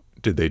write-off?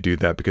 Did they do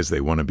that because they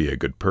want to be a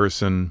good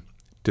person?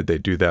 Did they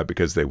do that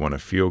because they want to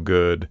feel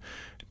good?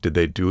 Did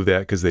they do that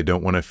because they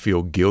don't want to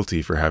feel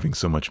guilty for having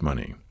so much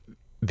money?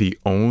 The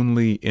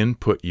only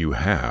input you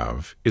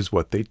have is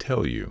what they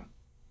tell you,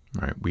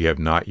 right? We have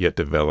not yet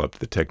developed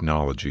the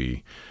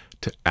technology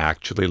to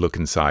actually look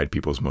inside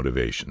people's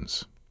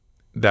motivations.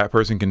 That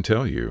person can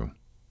tell you,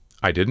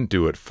 I didn't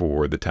do it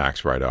for the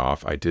tax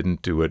write-off. I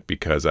didn't do it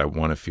because I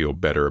want to feel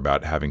better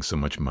about having so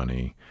much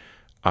money.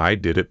 I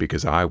did it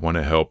because I want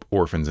to help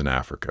orphans in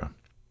Africa.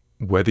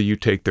 Whether you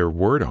take their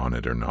word on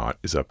it or not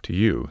is up to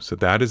you. So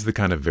that is the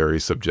kind of very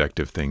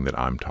subjective thing that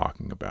I'm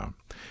talking about.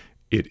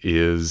 It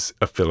is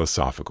a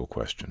philosophical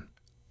question,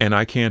 and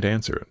I can't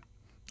answer it.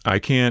 I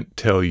can't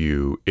tell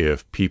you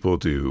if people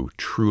do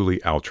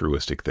truly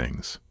altruistic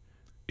things.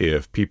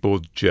 If people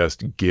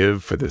just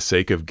give for the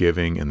sake of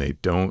giving and they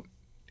don't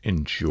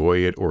enjoy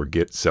it or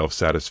get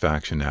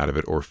self-satisfaction out of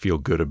it or feel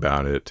good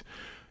about it,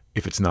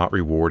 if it's not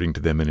rewarding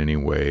to them in any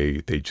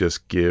way, they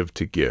just give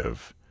to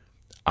give.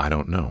 I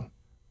don't know.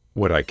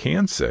 What I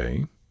can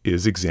say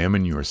is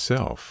examine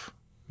yourself.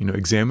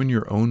 Examine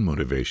your own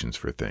motivations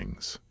for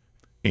things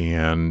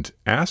and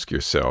ask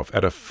yourself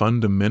at a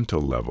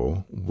fundamental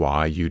level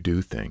why you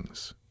do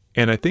things.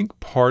 And I think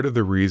part of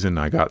the reason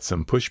I got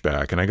some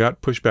pushback, and I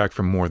got pushback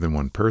from more than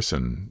one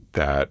person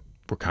that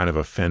were kind of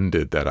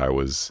offended that I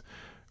was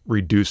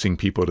reducing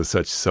people to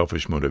such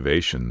selfish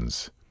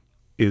motivations,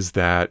 is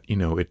that,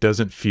 it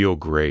doesn't feel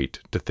great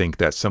to think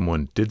that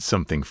someone did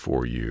something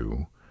for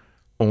you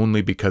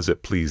only because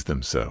it pleased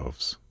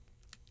themselves.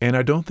 And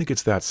I don't think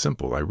it's that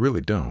simple. I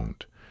really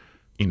don't.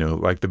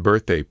 Like the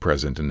birthday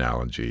present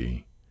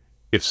analogy,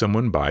 if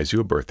someone buys you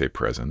a birthday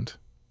present,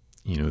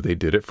 they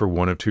did it for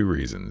one of two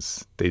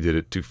reasons. They did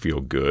it to feel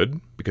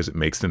good because it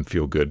makes them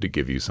feel good to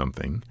give you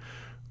something,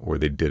 or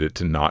they did it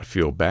to not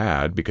feel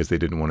bad because they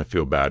didn't want to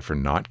feel bad for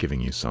not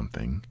giving you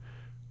something,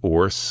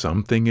 or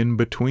something in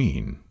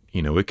between.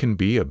 It can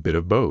be a bit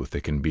of both.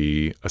 It can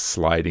be a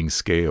sliding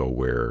scale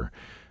where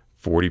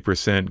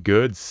 40%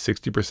 good,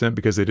 60%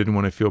 because they didn't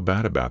want to feel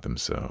bad about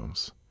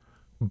themselves.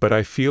 But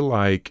I feel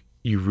like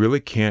you really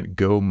can't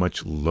go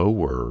much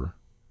lower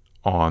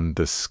on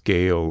the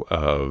scale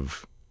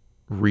of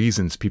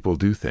reasons people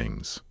do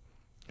things.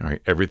 All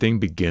right, everything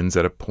begins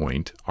at a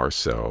point,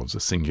 ourselves, a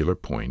singular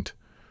point.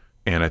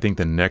 And I think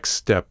the next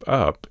step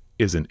up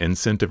is an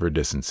incentive or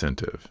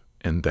disincentive.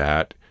 And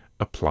that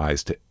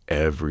applies to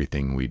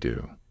everything we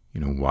do.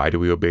 Why do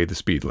we obey the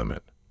speed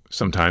limit?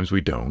 Sometimes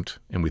we don't,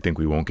 and we think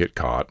we won't get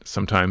caught.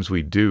 Sometimes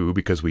we do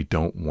because we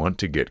don't want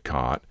to get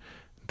caught.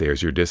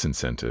 There's your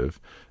disincentive.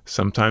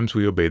 Sometimes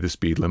we obey the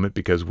speed limit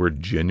because we're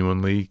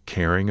genuinely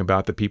caring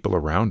about the people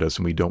around us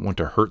and we don't want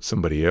to hurt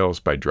somebody else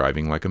by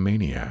driving like a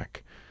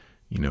maniac.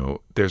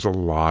 There's a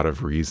lot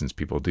of reasons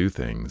people do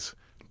things,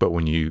 but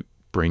when you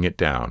bring it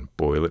down,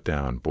 boil it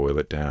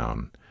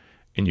down,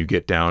 and you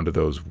get down to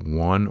those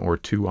one or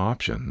two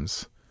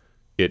options,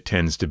 it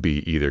tends to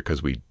be either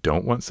because we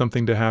don't want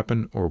something to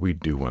happen or we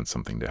do want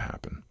something to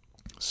happen.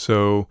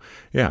 So,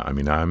 yeah,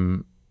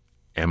 am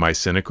I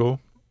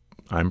cynical?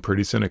 I'm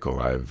pretty cynical.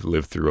 I've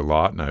lived through a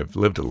lot and I've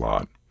lived a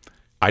lot.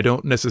 I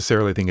don't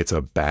necessarily think it's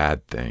a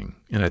bad thing.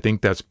 And I think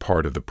that's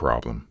part of the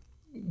problem.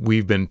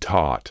 We've been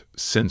taught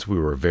since we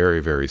were very,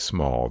 very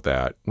small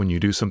that when you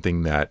do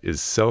something that is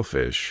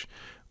selfish,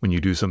 when you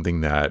do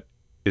something that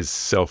is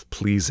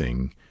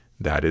self-pleasing,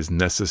 that is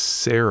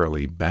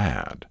necessarily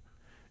bad.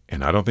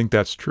 And I don't think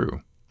that's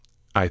true.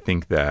 I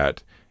think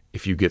that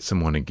if you get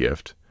someone a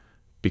gift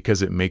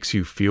because it makes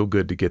you feel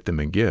good to get them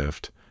a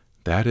gift,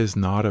 that is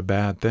not a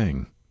bad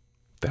thing.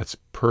 That's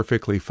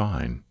perfectly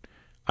fine.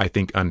 I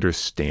think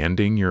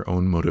understanding your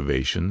own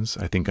motivations,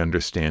 I think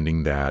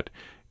understanding that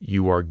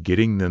you are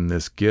getting them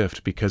this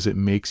gift because it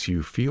makes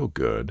you feel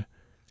good,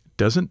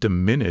 doesn't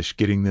diminish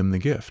getting them the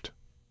gift.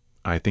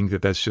 I think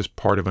that that's just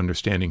part of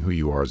understanding who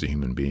you are as a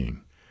human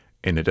being.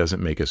 And it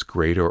doesn't make us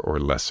greater or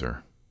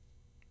lesser.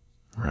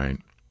 Right?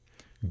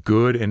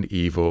 Good and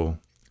evil,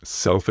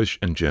 selfish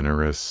and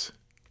generous,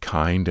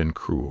 kind and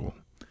cruel.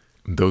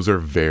 Those are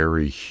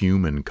very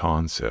human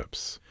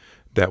concepts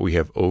that we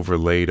have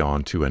overlaid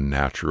onto a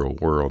natural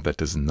world that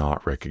does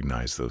not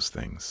recognize those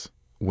things.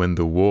 When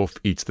the wolf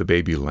eats the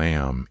baby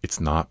lamb, it's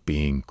not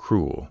being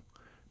cruel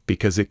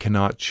because it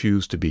cannot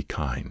choose to be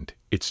kind.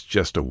 It's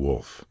just a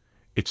wolf.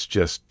 It's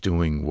just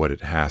doing what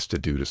it has to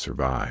do to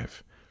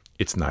survive.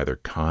 It's neither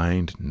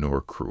kind nor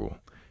cruel.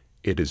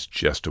 It is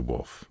just a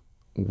wolf.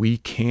 We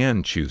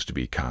can choose to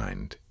be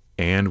kind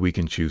and we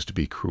can choose to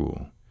be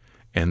cruel.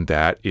 And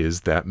that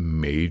is that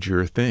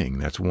major thing.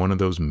 That's one of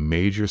those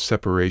major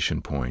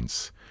separation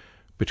points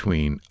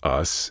between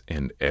us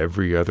and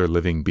every other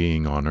living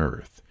being on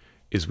earth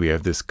is we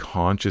have this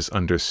conscious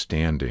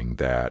understanding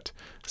that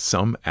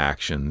some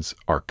actions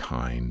are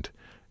kind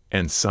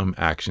and some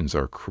actions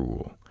are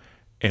cruel.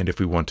 And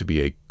if we want to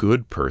be a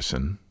good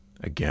person,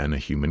 again, a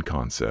human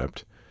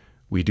concept,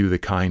 we do the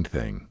kind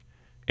thing.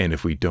 And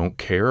if we don't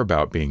care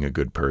about being a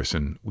good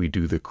person, we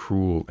do the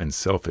cruel and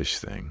selfish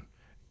thing.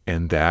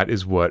 And that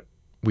is what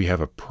we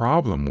have a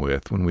problem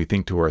with when we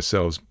think to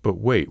ourselves, but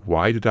wait,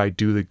 why did I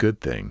do the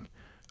good thing?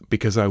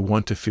 Because I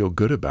want to feel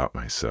good about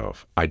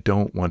myself. I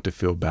don't want to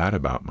feel bad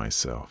about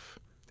myself.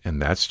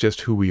 And that's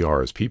just who we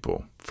are as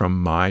people,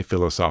 from my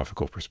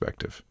philosophical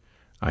perspective.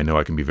 I know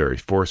I can be very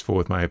forceful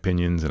with my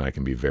opinions, and I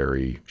can be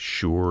very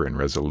sure and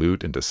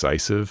resolute and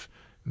decisive.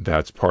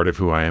 That's part of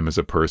who I am as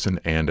a person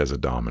and as a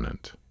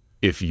dominant.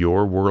 If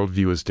your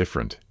worldview is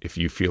different, if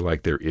you feel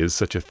like there is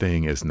such a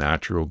thing as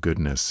natural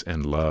goodness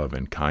and love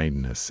and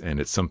kindness, and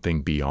it's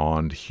something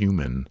beyond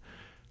human,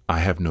 I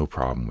have no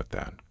problem with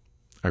that.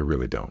 I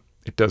really don't.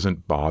 It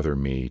doesn't bother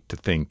me to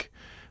think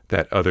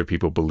that other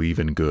people believe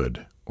in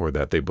good or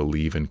that they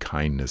believe in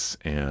kindness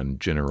and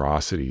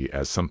generosity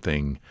as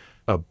something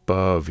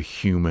above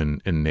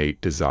human innate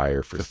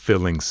desire for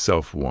fulfilling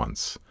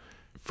self-wants.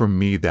 For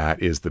me,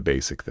 that is the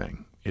basic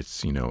thing.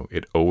 It's,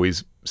 it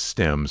always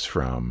stems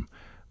from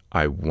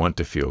I want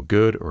to feel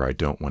good or I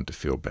don't want to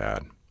feel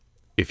bad.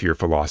 If your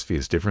philosophy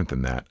is different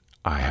than that,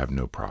 I have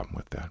no problem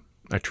with that.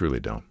 I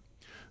truly don't.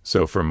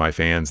 So for my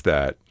fans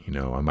that,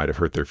 I might have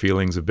hurt their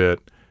feelings a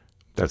bit,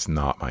 that's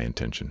not my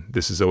intention.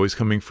 This is always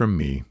coming from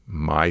me,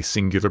 my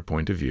singular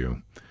point of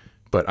view,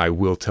 but I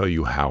will tell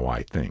you how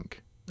I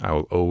think. I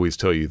will always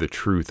tell you the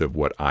truth of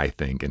what I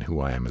think and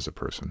who I am as a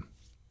person.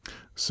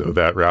 So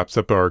that wraps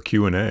up our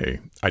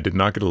Q&A. I did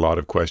not get a lot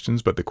of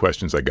questions, but the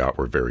questions I got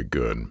were very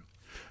good.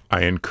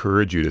 I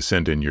encourage you to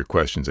send in your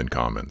questions and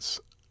comments.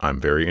 I'm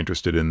very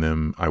interested in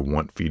them. I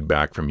want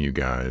feedback from you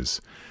guys.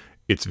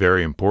 It's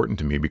very important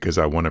to me because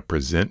I want to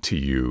present to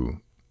you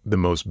the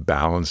most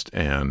balanced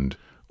and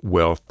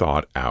well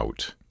thought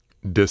out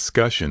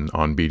discussion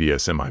on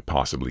BDSM I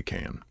possibly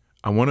can.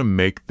 I want to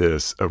make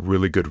this a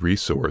really good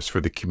resource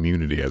for the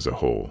community as a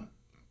whole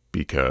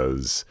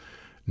because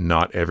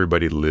not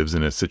everybody lives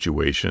in a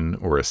situation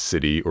or a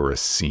city or a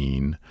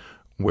scene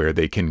where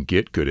they can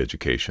get good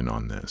education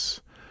on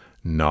this.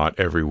 Not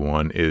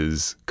everyone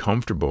is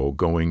comfortable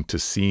going to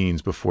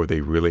scenes before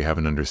they really have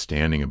an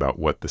understanding about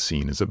what the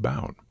scene is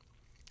about.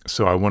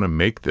 So I want to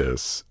make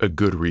this a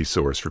good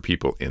resource for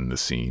people in the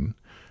scene,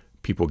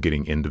 people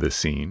getting into the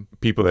scene,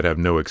 people that have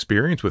no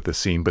experience with the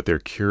scene, but they're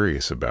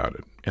curious about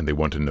it and they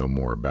want to know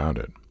more about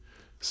it.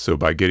 So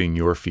by getting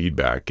your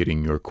feedback,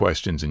 getting your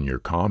questions and your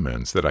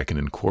comments that I can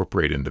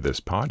incorporate into this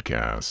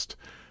podcast,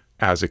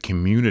 as a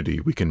community,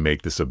 we can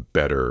make this a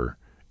better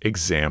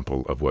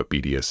example of what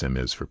BDSM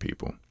is for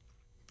people.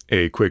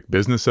 A quick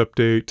business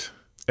update.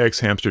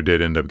 X-Hamster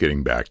did end up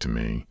getting back to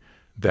me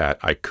that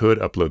I could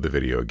upload the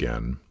video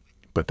again,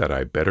 but that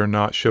I better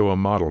not show a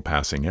model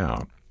passing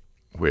out,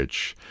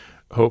 which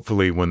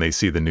hopefully when they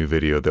see the new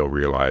video, they'll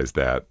realize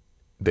that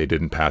they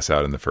didn't pass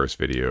out in the first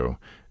video.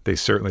 They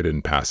certainly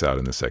didn't pass out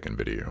in the second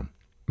video.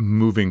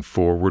 Moving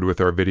forward with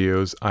our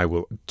videos, I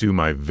will do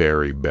my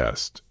very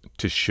best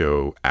to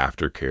show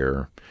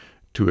aftercare,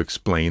 to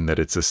explain that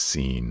it's a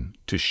scene,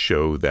 to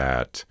show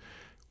that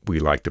we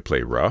like to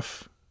play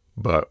rough,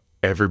 but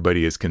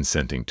everybody is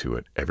consenting to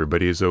it.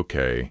 Everybody is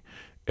okay.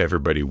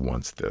 Everybody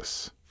wants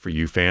this. For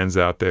you fans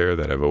out there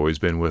that have always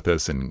been with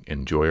us and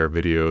enjoy our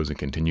videos and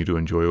continue to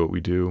enjoy what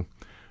we do,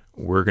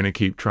 we're going to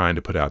keep trying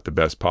to put out the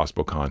best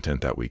possible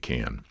content that we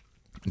can.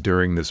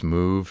 During this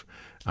move,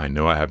 I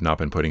know I have not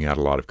been putting out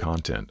a lot of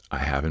content. I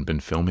haven't been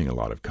filming a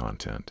lot of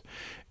content.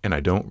 And I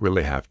don't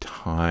really have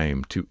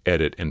time to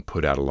edit and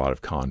put out a lot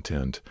of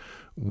content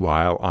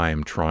while I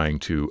am trying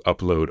to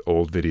upload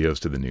old videos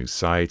to the new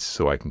sites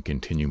so I can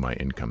continue my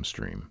income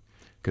stream.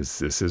 Because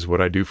this is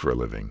what I do for a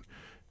living.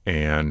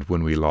 And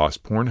when we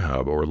lost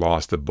Pornhub or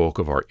lost the bulk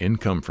of our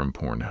income from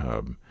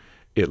Pornhub,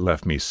 it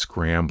left me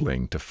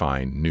scrambling to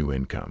find new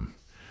income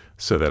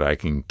so that I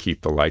can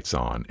keep the lights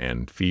on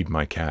and feed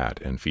my cat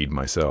and feed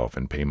myself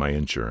and pay my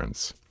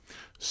insurance.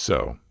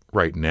 So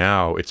right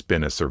now it's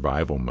been a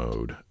survival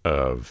mode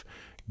of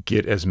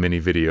get as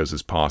many videos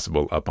as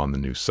possible up on the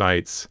new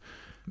sites,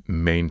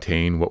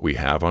 maintain what we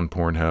have on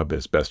Pornhub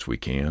as best we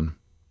can,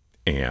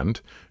 and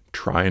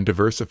try and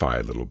diversify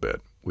a little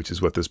bit, which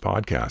is what this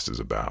podcast is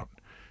about.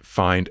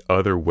 Find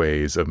other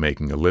ways of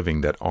making a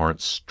living that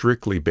aren't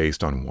strictly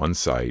based on one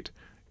site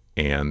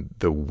and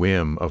the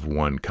whim of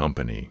one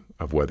company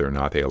of whether or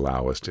not they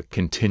allow us to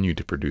continue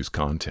to produce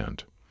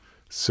content.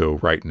 So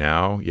right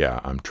now,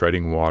 I'm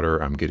treading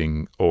water. I'm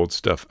getting old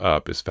stuff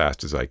up as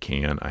fast as I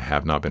can. I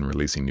have not been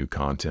releasing new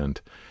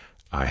content.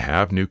 I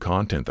have new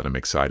content that I'm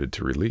excited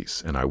to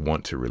release, and I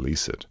want to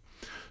release it.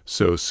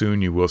 So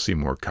soon you will see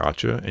more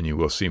Katja and you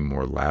will see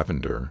more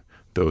Lavender.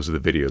 Those are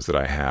the videos that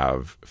I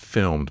have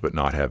filmed but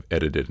not have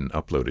edited and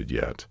uploaded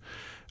yet.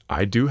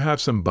 I do have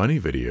some bunny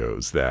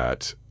videos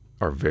that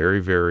are very,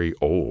 very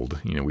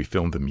old. We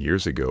filmed them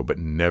years ago but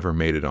never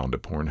made it onto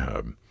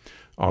Pornhub.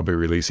 I'll be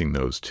releasing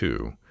those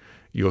too.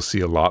 You'll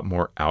see a lot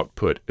more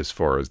output as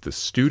far as the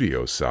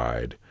studio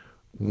side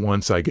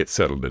once I get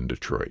settled in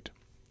Detroit.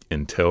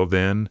 Until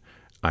then,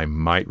 I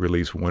might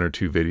release 1 or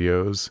 2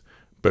 videos,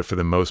 but for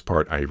the most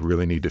part, I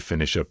really need to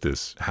finish up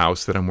this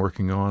house that I'm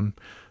working on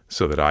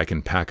so that I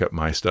can pack up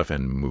my stuff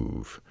and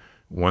move.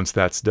 Once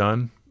that's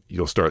done,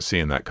 you'll start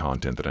seeing that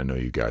content that I know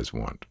you guys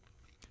want.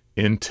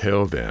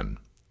 Until then,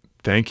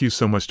 thank you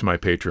so much to my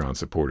Patreon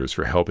supporters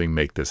for helping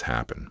make this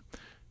happen,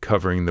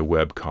 covering the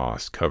web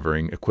costs,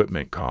 covering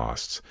equipment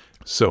costs.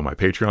 So my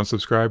Patreon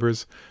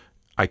subscribers,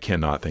 I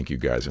cannot thank you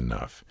guys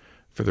enough.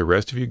 For the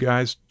rest of you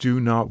guys, do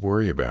not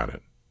worry about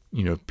it.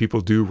 You know,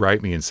 people do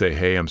write me and say,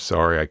 hey, I'm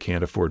sorry, I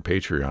can't afford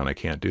Patreon. I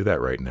can't do that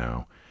right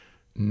now.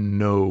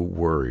 No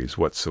worries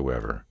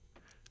whatsoever.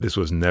 This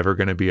was never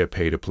going to be a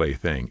pay-to-play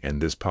thing, and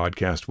this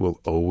podcast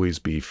will always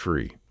be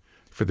free.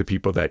 For the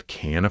people that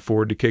can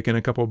afford to kick in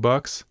a couple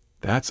bucks,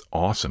 that's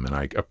awesome, and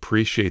I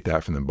appreciate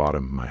that from the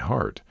bottom of my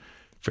heart.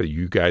 For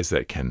you guys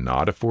that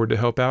cannot afford to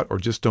help out or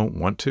just don't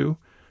want to,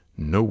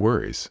 no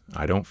worries.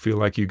 I don't feel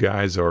like you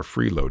guys are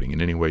freeloading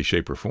in any way,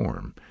 shape, or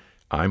form.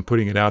 I'm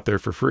putting it out there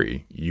for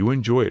free. You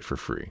enjoy it for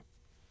free.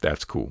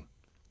 That's cool.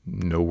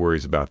 No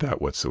worries about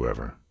that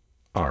whatsoever.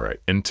 All right,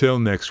 until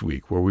next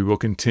week, where we will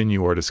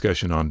continue our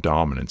discussion on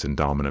dominance and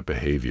dominant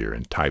behavior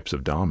and types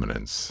of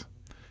dominance.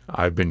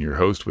 I've been your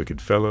host,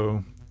 Wicked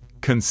Fellow.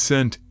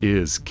 Consent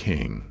is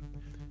king.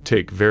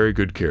 Take very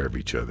good care of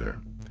each other,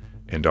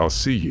 and I'll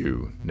see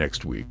you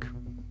next week.